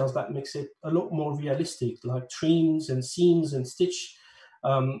details that makes it a lot more realistic, like trims and seams and stitch,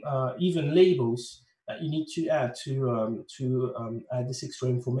 even labels that you need to add to add this extra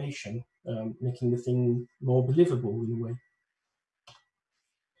information, making the thing more believable in a way.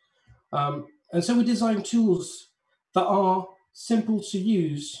 And so we design tools that are simple to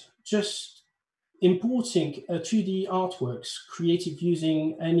use, just importing 2D artworks created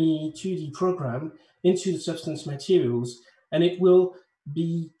using any 2D program into the Substance materials, and it will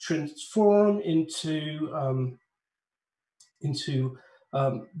be transformed into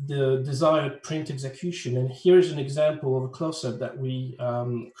the desired print execution. And here's an example of a close-up that we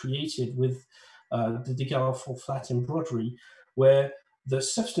created with the decal for flat embroidery, where the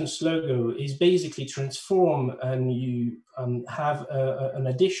Substance logo is basically transformed, and you have an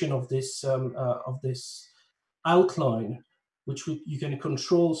addition of this outline, which you can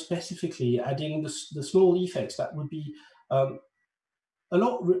control specifically, adding the small effects that would be a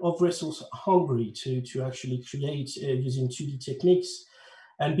lot of resource hungry to actually create using 2D techniques.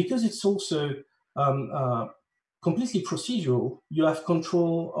 And because it's also completely procedural, you have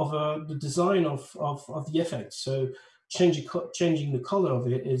control over the design of the effect. So changing the color of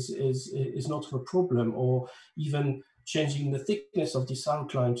it is not a problem, or even changing the thickness of this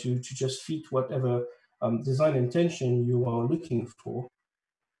outline to just fit whatever design intention you are looking for.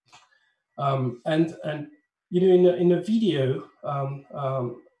 And you know, in a video,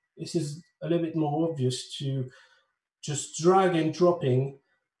 this is a little bit more obvious to just drag and dropping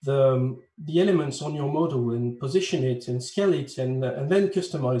the elements on your model and position it and scale it and then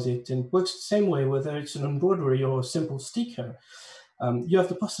customize it. And it works the same way, whether it's an embroidery or a simple sticker. You have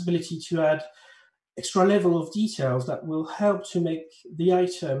the possibility to add extra level of details that will help to make the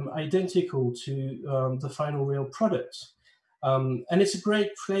item identical to the final real product. And it's a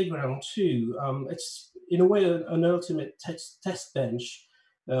great playground too. It's in a way an ultimate test bench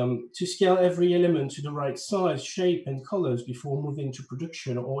to scale every element to the right size, shape, and colors before moving to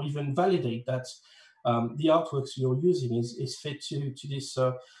production, or even validate that the artworks you're using is fit to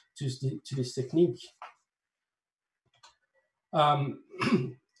this technique. And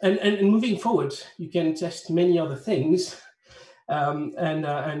moving forward, you can test many other things.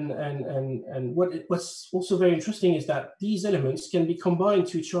 What's also very interesting is that these elements can be combined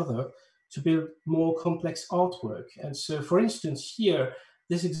to each other to build more complex artwork. And so, for instance, here,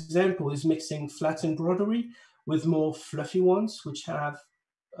 this example is mixing flat embroidery with more fluffy ones, which have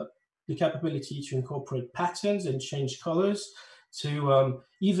the capability to incorporate patterns and change colors, to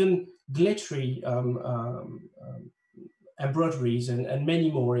even glittery embroideries and many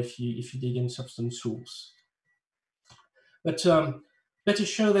more if you dig in Substance tools. But better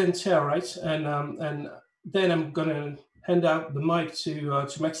show than tell, right? And then I'm going to hand out the mic to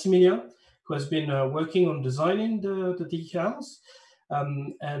Maximilien, who has been working on designing the decals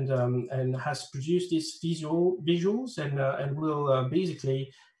and has produced these visuals and will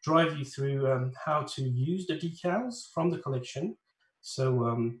basically drive you through how to use the decals from the collection.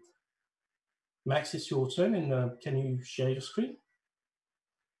 So Max, it's your turn, and can you share your screen?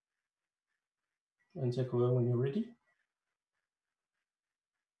 And take over when you're ready.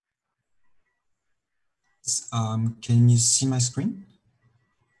 Can you see my screen?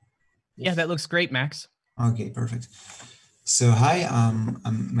 Yes. Yeah, that looks great, Max. Okay, perfect. So hi, I'm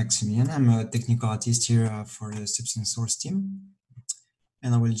Maximilien. I'm a technical artist here for the Substance Source team.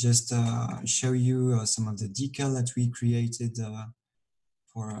 And I will just show you some of the decal that we created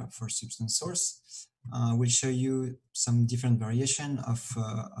for Substance Source. We'll show you some different variation of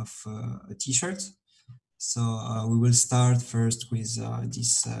a t-shirt. So we will start first with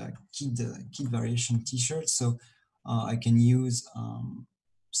this kid variation t-shirt. So I can use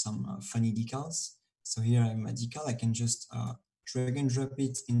some funny decals. So here I have my decal. I can just drag and drop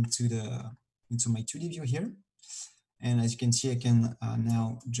it into my 2D view here. And as you can see, I can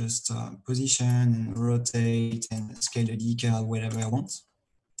now just position and rotate and scale the decal wherever I want.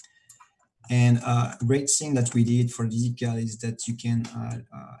 And a great thing that we did for the decal is that you can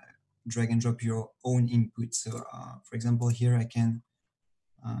drag and drop your own input. So for example, here I can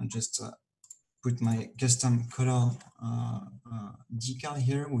just put my custom color decal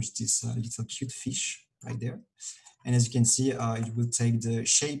here with this little cute fish right there. And as you can see, it will take the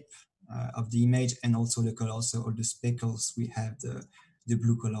shape of the image and also the color. So all the speckles, we have the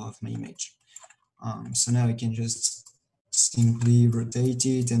blue color of my image. So now I can just simply rotate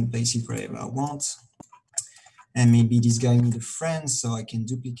it and place it wherever I want. And maybe this guy needs a friend, so I can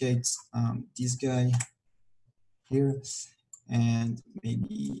duplicate this guy here and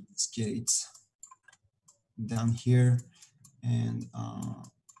maybe scale it down here and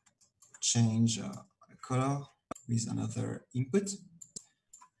change color with another input.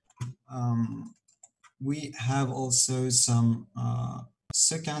 We have also some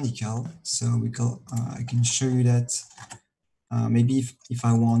second decal, so I can show you that maybe if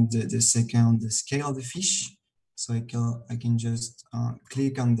I want the scale of the fish, so I can just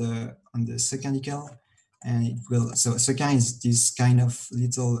click on the second decal and it will, so sequin is this kind of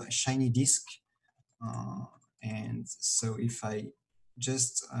little shiny disc. And so if I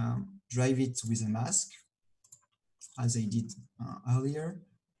just drive it with a mask, as I did earlier,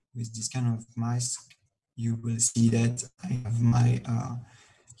 with this kind of mask, you will see that I have my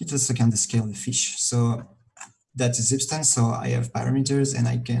little second scale of the fish. So that's a substance. So I have parameters, and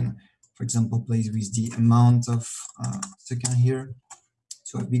I can, for example, play with the amount of second here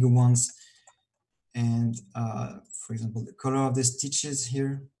to have bigger ones. And for example, the color of the stitches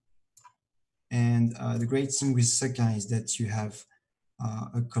here. And the great thing with second is that you have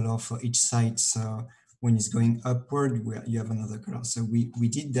a color for each side. So when it's going upward, you have another color. So we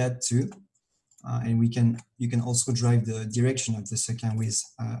did that too. And you can also drive the direction of the second with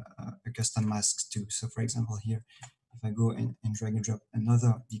a custom mask too. So for example, here, if I go and drag and drop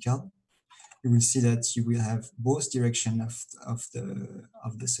another decal, you will see that you will have both direction of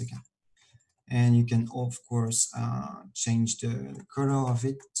the second. And you can of course change the color of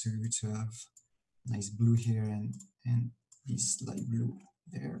it to have nice blue here and this light blue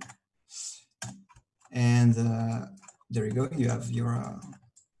there. And there you go. You have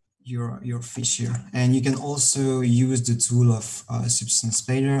your fish here, and you can also use the tool of Substance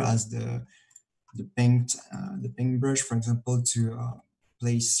Painter as the paint brush, for example, to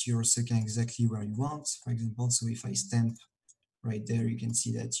place your second exactly where you want. For example, so if I stamp right there, you can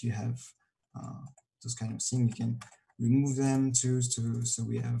see that you have those kind of things. You can remove them too, so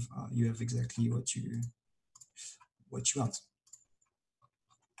we have you have exactly what you want,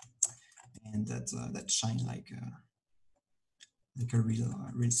 and that shine like a real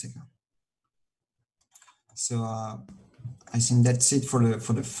second. So I think that's it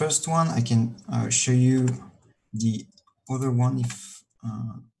for the first one. I can show you the other one if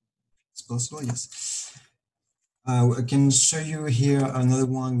it's possible. Yes, I can show you here another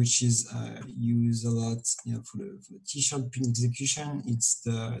one which is used a lot, for the t-shirt print execution. It's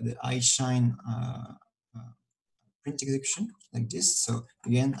the eye shine print execution like this. So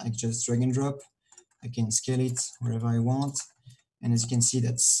again, I just drag and drop. I can scale it wherever I want, and as you can see,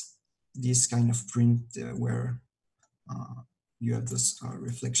 that's this kind of print where you have this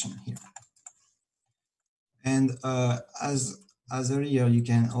reflection here. And as earlier, you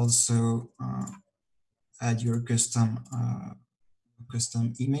can also add your custom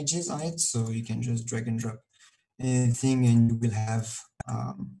images on it. So you can just drag and drop anything, and you will have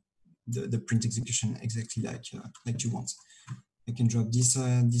the print execution exactly like you want. I can drop these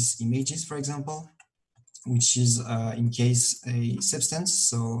images, for example, which is in case a substance.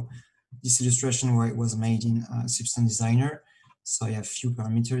 So this illustration was made in Substance Designer. So I have few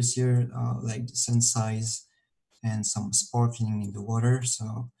parameters here, like the sun size and some sparkling in the water.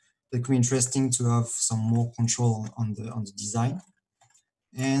 So that could be interesting to have some more control on the design.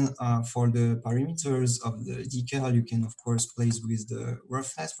 And for the parameters of the decal, you can of course play with the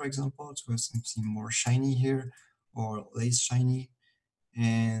roughness, for example, to have something more shiny here or less shiny,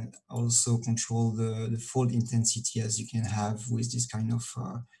 and also control the fold intensity as you can have with this kind of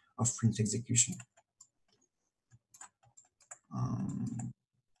print execution. And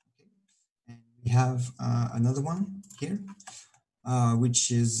we have another one here, Hey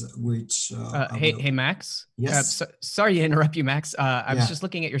Max. Yes. Sorry to interrupt you, Max. I was Yeah. just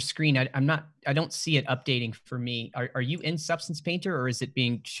looking at your screen. I don't see it updating for me. Are you in Substance Painter, or is it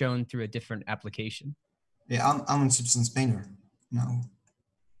being shown through a different application? Yeah, I'm in Substance Painter now.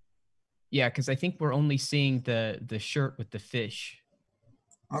 Yeah, because I think we're only seeing the shirt with the fish.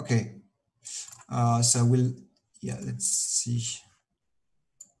 Okay. So let's see.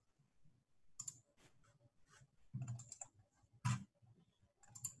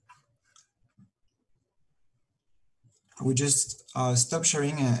 We just stop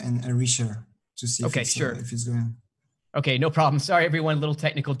sharing and reshare to see Okay, sure. If it's going. Okay, no problem. Sorry, everyone. A little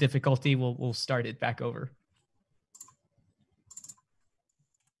technical difficulty. We'll start it back over.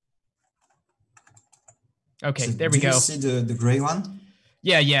 Okay, So there we go. Did you see the gray one?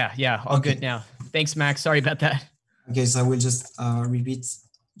 Yeah. All good now. Thanks, Max. Sorry about that. Okay, so I will just repeat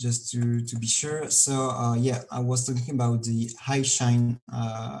just to be sure. So yeah, I was talking about the high shine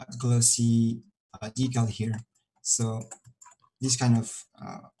glossy decal here. So this kind of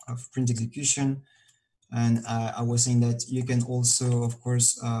print execution, and I was saying that you can also, of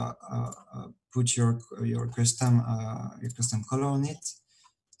course, put your custom color on it.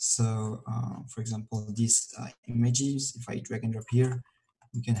 So, for example, these images, if I drag and drop here,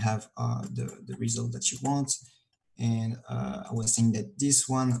 you can have the result that you want. And I was saying that this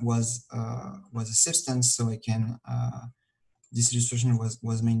one was a substance, so I can. This illustration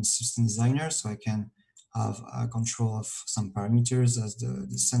was made in Substance Designer, so I can have control of some parameters as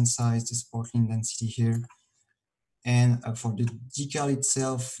the sun size, the sparkling density here. And for the decal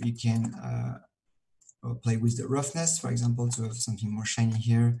itself, you can play with the roughness, for example, to have something more shiny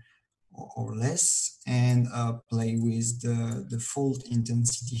here or less, and play with the fold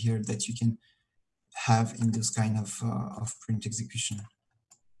intensity here that you can have in this kind of print execution.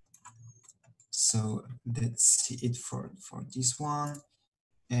 So that's it for this one.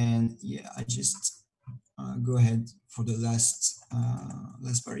 And yeah, I just go ahead for the last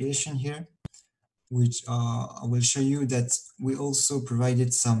variation here, which I will show you that we also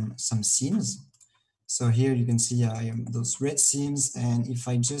provided some seams. So here you can see I am those red seams, and if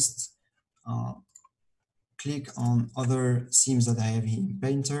I just click on other seams that I have in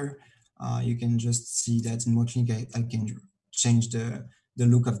Painter, you can just see that in one click I can change the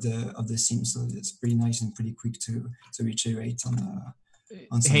look of the seam. So it's pretty nice and pretty quick to iterate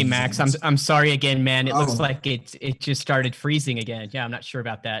on some Hey Max, designs. I'm sorry again, man. It looks like it just started freezing again. Yeah, I'm not sure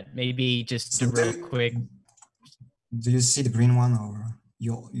about that. Maybe just So real quick. Do you see the green one or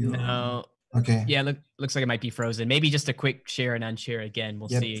your No. Okay. Yeah, looks like it might be frozen. Maybe just a quick share and unshare again. We'll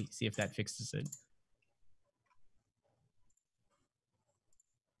see if that fixes it.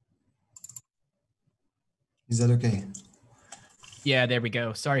 Is that okay? Yeah, there we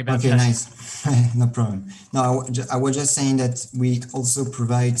go. Sorry about that. Okay, nice. No problem. No, I was just saying that we also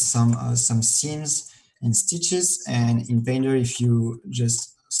provide some seams and stitches, and in Painter, if you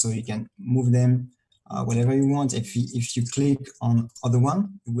just so you can move them whatever you want. If you click on other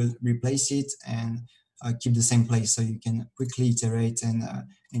one, it will replace it and keep the same place, so you can quickly iterate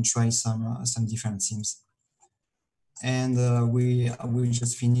and try some different seams. And we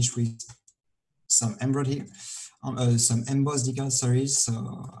just finished with some embroidery. Some embossed decals, sorry. So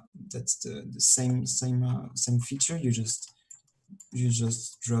that's the same feature. You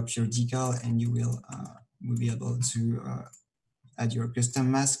just drop your decal, and you will be able to add your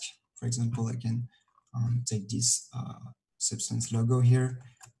custom mask. For example, I can take this Substance logo here,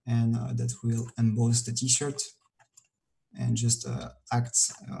 and that will emboss the T-shirt, and just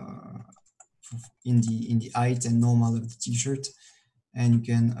act in the height and normal of the T-shirt. And you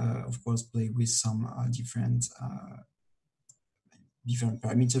can, of course, play with some different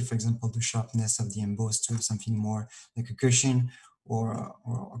parameters. For example, the sharpness of the emboss to have something more like a cushion, or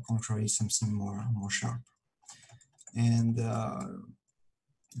contrary, something more sharp. And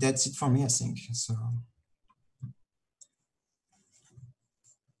that's it for me, I think. So.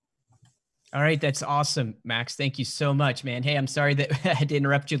 All right, that's awesome, Max. Thank you so much, man. Hey, I'm sorry that I had to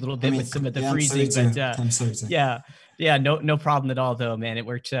interrupt you a little bit with some of the freezing, but I'm sorry too. Yeah, no problem at all, though, man. It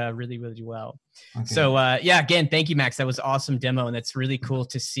worked really, really well. Okay. So yeah, again, thank you, Max. That was awesome demo, and that's really cool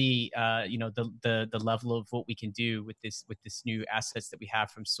to see. You know, the level of what we can do with this new assets that we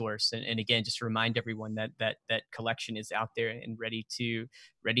have from Source. And again, just to remind everyone that collection is out there and ready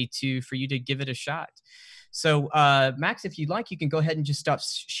for you to give it a shot. So Max, if you'd like, you can go ahead and just stop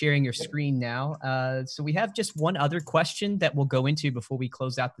sharing your screen now. So we have just one other question that we'll go into before we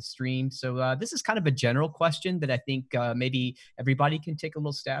close out the stream. So this is kind of a general question that I think maybe everybody can take a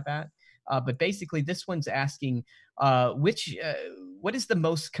little stab at. But basically, this one's asking what is the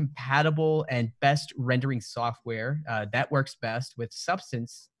most compatible and best rendering software that works best with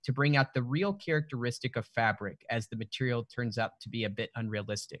Substance to bring out the real characteristic of fabric as the material turns out to be a bit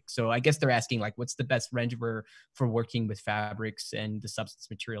unrealistic. So I guess they're asking, like, what's the best renderer for working with fabrics and the Substance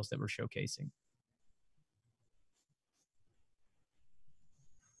materials that we're showcasing?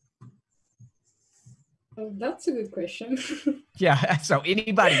 Oh, that's a good question. Yeah, so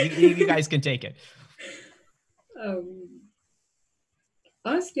anybody, you guys can take it.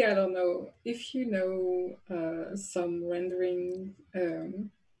 Honestly, I don't know. If you know some rendering,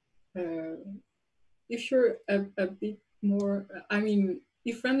 if you're a bit more, I mean,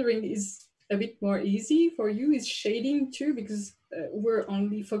 if rendering is a bit more easy for you, is shading too, because we're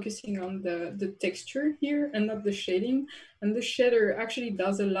only focusing on the texture here and not the shading. And the shader actually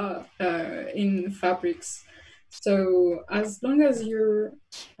does a lot in fabrics. So as long as you're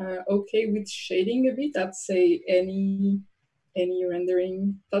okay with shading a bit, I'd say any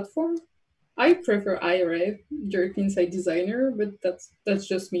rendering platform. I prefer IRA, Direct Insight Designer, but that's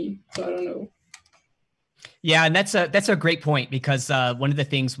just me, so I don't know. Yeah, and that's a great point, because one of the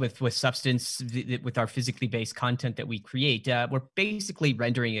things with Substance, with our physically based content that we create, we're basically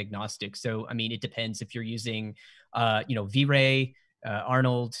rendering agnostic. So I mean, it depends if you're using, you know, V-Ray,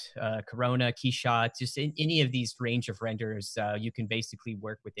 Arnold, Corona, Keyshot, just in any of these range of renders, you can basically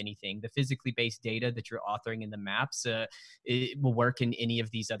work with anything. The physically based data that you're authoring in the maps, it will work in any of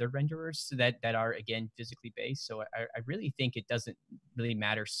these other renderers that are, again, physically based. So I really think it doesn't really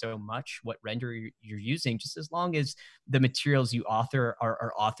matter so much what render you're using, just as long as the materials you author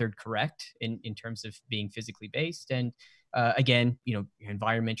are authored correct in terms of being physically based. And again, your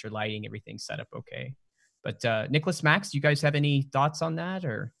environment, your lighting, everything's set up okay. But Nicolas, Max, do you guys have any thoughts on that?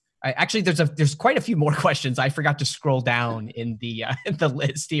 Or actually, there's quite a few more questions. I forgot to scroll down in the the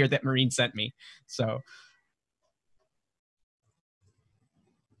list here that Marine sent me. So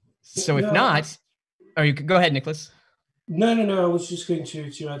if not, or you could go ahead, Nicolas. No. I was just going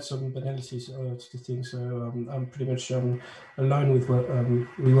to add some banalities to the thing. So I'm pretty much aligned with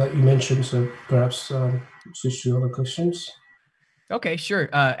what you mentioned. So perhaps switch to other questions. Okay, sure.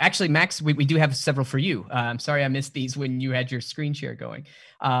 Actually, Max, we do have several for you. I'm sorry I missed these when you had your screen share going.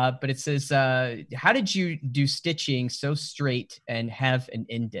 But it says, how did you do stitching so straight and have an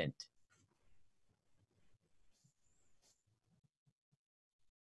indent?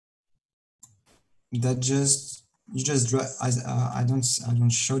 That you just drag. I don't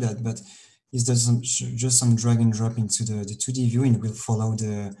show that, but it's just some drag and drop into the 2D view, and it will follow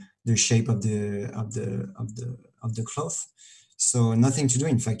the shape of the cloth. So nothing to do.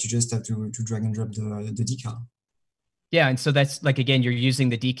 In fact, you just have to drag and drop the decal. Yeah, and so that's like, again, you're using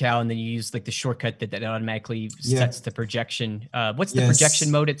the decal, and then you use like the shortcut that automatically sets the projection. What's the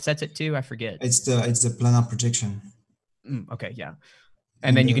projection mode it sets it to? I forget. It's the planar projection. Okay, yeah.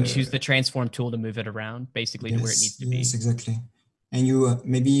 And then you can choose the transform tool to move it around, basically to where it needs to be. Yes, exactly. And you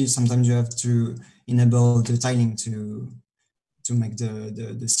maybe sometimes you have to enable the tiling to make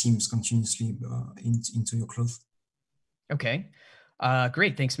the seams continuously into your cloth. Okay.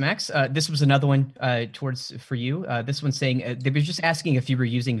 Great. Thanks, Max. This was another one for you. This one's saying they were just asking if you were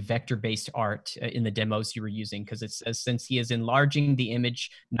using vector-based art in the demos you were using, because it says since he is enlarging the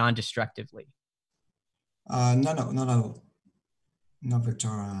image non-destructively. No, not at all. No vector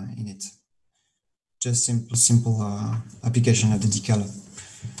in it. Just simple application of the decal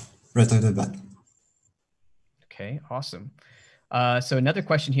right out of the bat. Okay, awesome. So another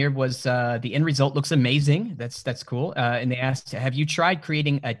question here was the end result looks amazing. That's cool. And they asked, have you tried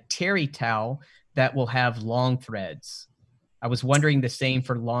creating a terry towel that will have long threads? I was wondering the same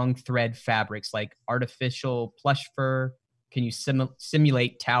for long thread fabrics like artificial plush fur. Can you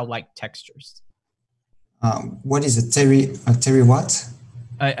simulate towel-like textures? What is a terry? A terry what?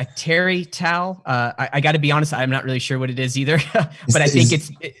 A terry towel. I got to be honest, I'm not really sure what it is either, but I think it's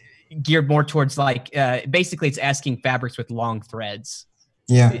geared more towards like basically it's asking fabrics with long threads.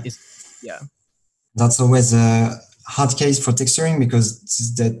 Yeah. Yeah. That's always a hard case for texturing because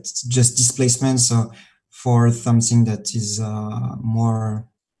that's just displacement. So for something that is more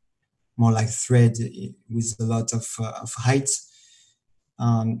like thread with a lot of height.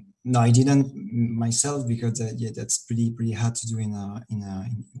 No, I didn't myself because that's pretty hard to do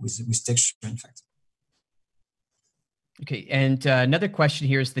with texture, in fact. Okay, and another question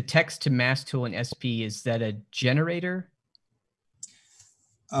here is the text to mass tool in SP, is that a generator?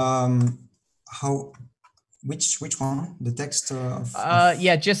 Which one? The text of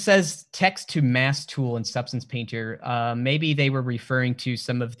yeah, it just says text to mass tool in Substance Painter. Maybe they were referring to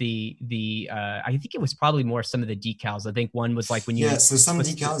some of the I think it was probably more some of the decals. I think one was like when you so some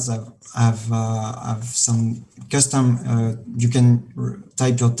decals have some custom. You can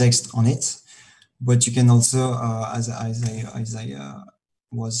type your text on it, but you can also, as I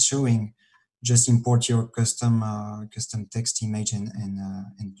was showing, just import your custom text image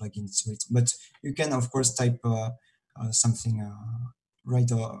and plug into it. But you can of course type something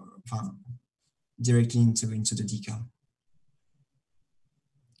directly into the decal.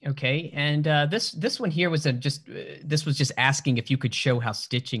 Okay, and this one here was just asking if you could show how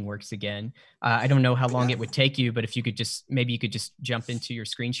stitching works again. I don't know how long it would take you, but if you could maybe you could just jump into your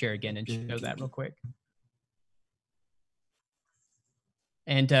screen share again and show that real quick.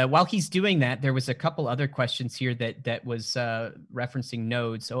 And while he's doing that, there was a couple other questions here that was referencing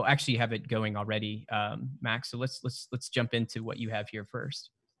nodes. Oh, actually, you have it going already, Max. So let's jump into what you have here first.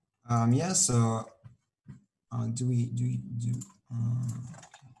 Yeah. So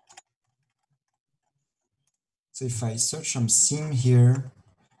so if I search some seam here,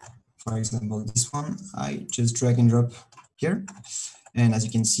 for example, this one, I just drag and drop here, and as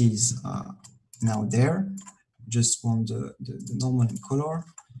you can see, is now there. Just want the normal color,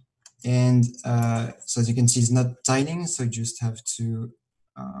 and so as you can see, it's not tiling, so you just have to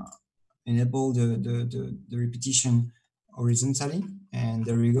enable the repetition horizontally, and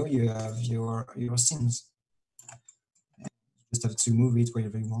there you go. You have your seams. And just have to move it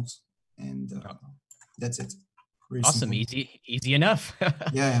wherever you want, and that's it. Very Awesome, simple. easy enough.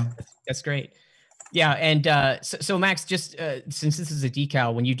 Yeah. That's great. Yeah, and so Max, just since this is a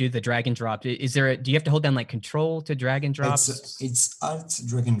decal, when you do the drag and drop, is there do you have to hold down like Control to drag and drop? It's Alt,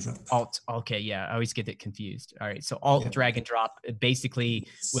 drag and drop. Alt. Okay, yeah, I always get it confused. All right, so Alt, drag and drop basically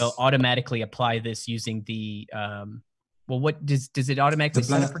will Yes. automatically apply this using the well, what does it automatically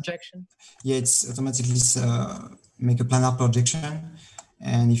set a projection? Yeah, it's automatically make a planar projection,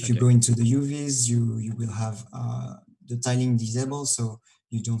 and if you go into the UVs, you will have the tiling disabled, so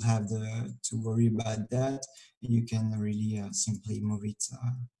you don't have to worry about that, and you can really simply move it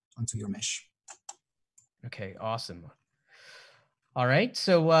onto your mesh. Okay, awesome. All right,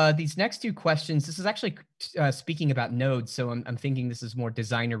 so these next two questions, this is actually speaking about nodes, so I'm thinking this is more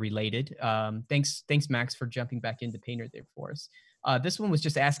designer related. Thanks, Max, for jumping back into Painter there for us. This one was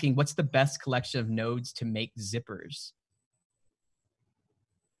just asking, what's the best collection of nodes to make zippers?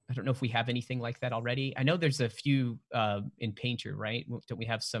 I don't know if we have anything like that already. I know there's a few in Painter, right? Don't we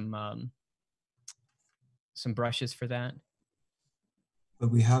have some brushes for that?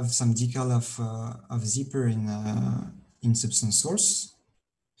 But we have some decal of zipper in Substance Source.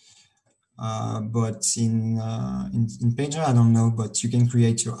 But in Painter, I don't know, but you can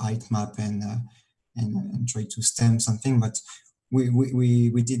create your height map and try to stem something. But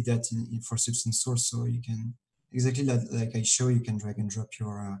we did that for Substance Source, so you can exactly like I show, you can drag and drop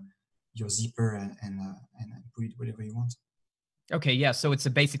your zipper and put it wherever you want. Okay, yeah. So it's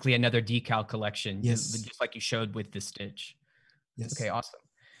basically another decal collection, yes, just like you showed with the stitch. Yes. Okay, awesome.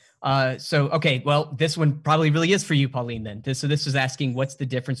 Okay, well, this one probably really is for you, Pauline, then. So this was asking, what's the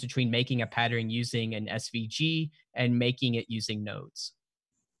difference between making a pattern using an SVG and making it using nodes?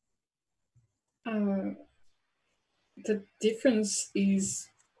 The difference is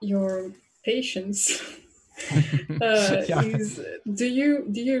your patience. Is do you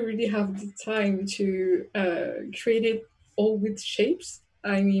really have the time to create it all with shapes?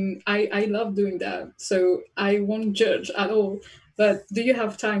 I mean, I love doing that, so I won't judge at all. But do you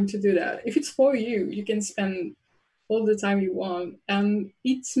have time to do that? If it's for you, you can spend all the time you want, and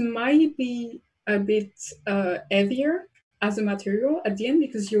it might be a bit heavier as a material at the end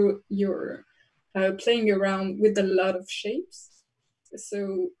because you're playing around with a lot of shapes.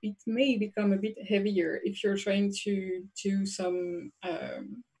 So it may become a bit heavier if you're trying to do some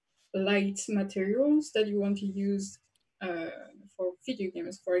light materials that you want to use for video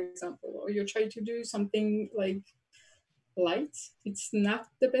games, for example, or you're trying to do something like light. It's not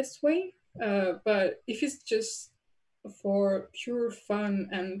the best way, but if it's just for pure fun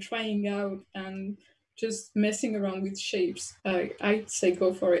and trying out and just messing around with shapes, I'd say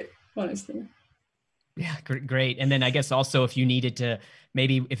go for it, honestly. Yeah, great. And then I guess also if you needed to,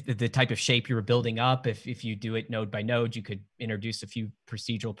 maybe if the type of shape you were building up, if you do it node by node, you could introduce a few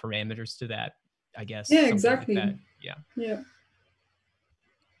procedural parameters to that, I guess. Yeah, exactly. Like yeah.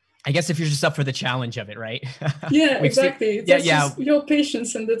 I guess if you're just up for the challenge of it, right? Yeah, exactly. That's just your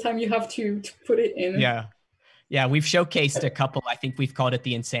patience and the time you have to put it in. Yeah, we've showcased a couple, I think we've called it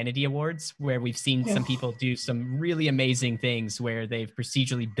the Insanity Awards, where we've seen some people do some really amazing things where they've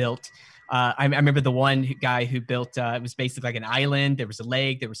procedurally built. I remember the one guy who built, it was basically like an island. There was a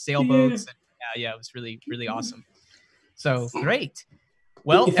lake, there were sailboats. And it was really, really awesome. So great.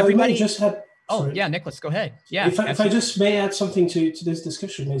 Well, if everybody. I may just have, sorry. Yeah, Nicolas, go ahead. Yeah. If I just may add something to this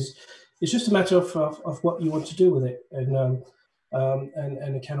discussion, it's just a matter of what you want to do with it and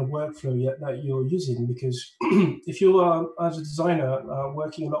the kind of workflow that you're using. Because if you are, as a designer,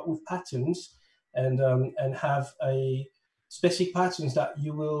 working a lot with patterns and have a specific patterns that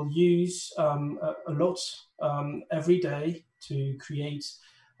you will use a lot every day to create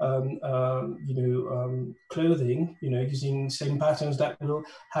clothing, using same patterns that will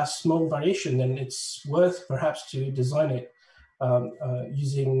have small variation, then it's worth perhaps to design it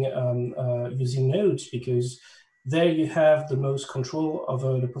using nodes, because there you have the most control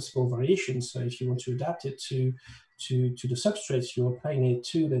over the possible variations. So if you want to adapt it to the substrates you're applying it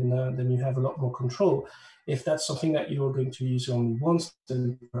to, then you have a lot more control. If that's something that you're going to use only once,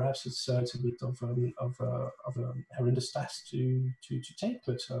 then perhaps it's a bit of a horrendous task to take.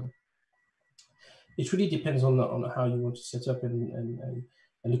 But it really depends on how you want to set up and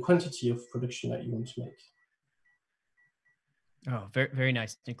the quantity of production that you want to make. Oh, very, very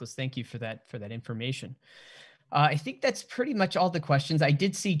nice, Nicolas. Thank you for that information. I think that's pretty much all the questions. I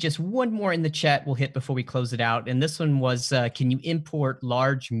did see just one more in the chat we'll hit before we close it out. And this one was, can you import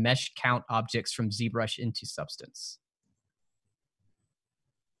large mesh count objects from ZBrush into Substance?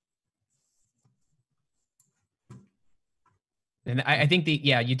 And I think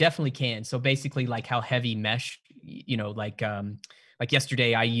you definitely can. So basically like how heavy mesh, you know, like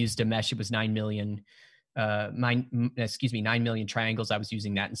yesterday I used a mesh. It was 9 million. 9 million triangles. I was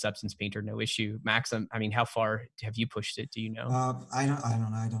using that in Substance Painter, no issue. Max, I mean, how far have you pushed it? Do you know? I don't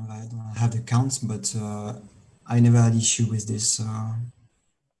know. I don't have the counts, but I never had issue with this.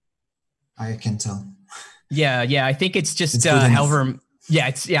 I can tell. Yeah. I think it's just it's however.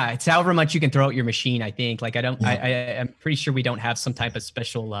 It's however much you can throw at your machine. I think. Like I'm pretty sure we don't have some type of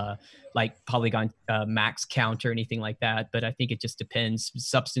special like polygon max count or anything like that. But I think it just depends.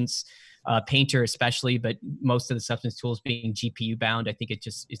 Substance Painter especially, but most of the Substance tools being GPU bound. I think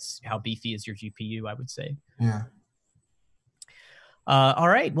it's how beefy is your GPU, I would say. Yeah. All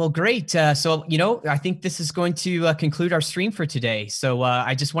right. Well, great. So, you know, I think this is going to conclude our stream for today. So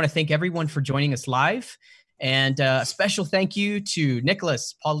I just want to thank everyone for joining us live. And a special thank you to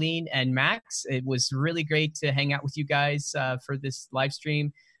Nicolas, Pauline, and Max. It was really great to hang out with you guys for this live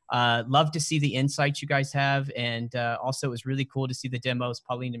stream. Love to see the insights you guys have. And also it was really cool to see the demos,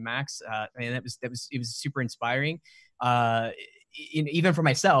 Pauline and Max. And it was super inspiring. Even for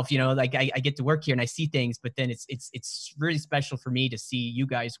myself, you know, like I get to work here and I see things, but then it's really special for me to see you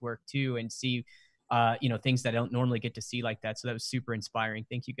guys work too and see, you know, things that I don't normally get to see like that. So that was super inspiring.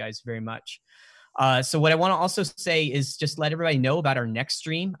 Thank you guys very much. So what I want to also say is just let everybody know about our next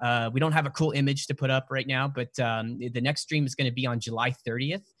stream. We don't have a cool image to put up right now, but the next stream is going to be on July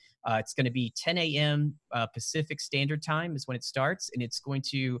 30th. It's going to be 10 a.m. Pacific Standard Time is when it starts, and it's going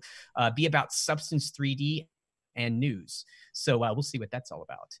to be about Substance 3D and news. So we'll see what that's all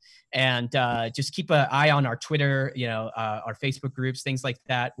about. And just keep an eye on our Twitter, you know, our Facebook groups, things like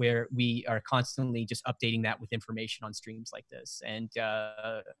that, where we are constantly just updating that with information on streams like this. And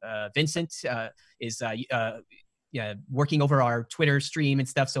Vincent is working over our Twitter stream and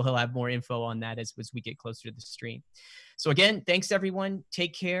stuff, so he'll have more info on that as we get closer to the stream. So again, thanks everyone.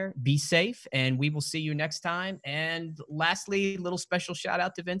 Take care, be safe, and we will see you next time. And lastly, little special shout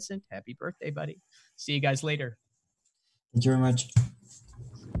out to Vincent. Happy birthday, buddy. See you guys later. Thank you very much.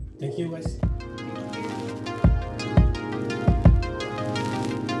 Thank you, Wes.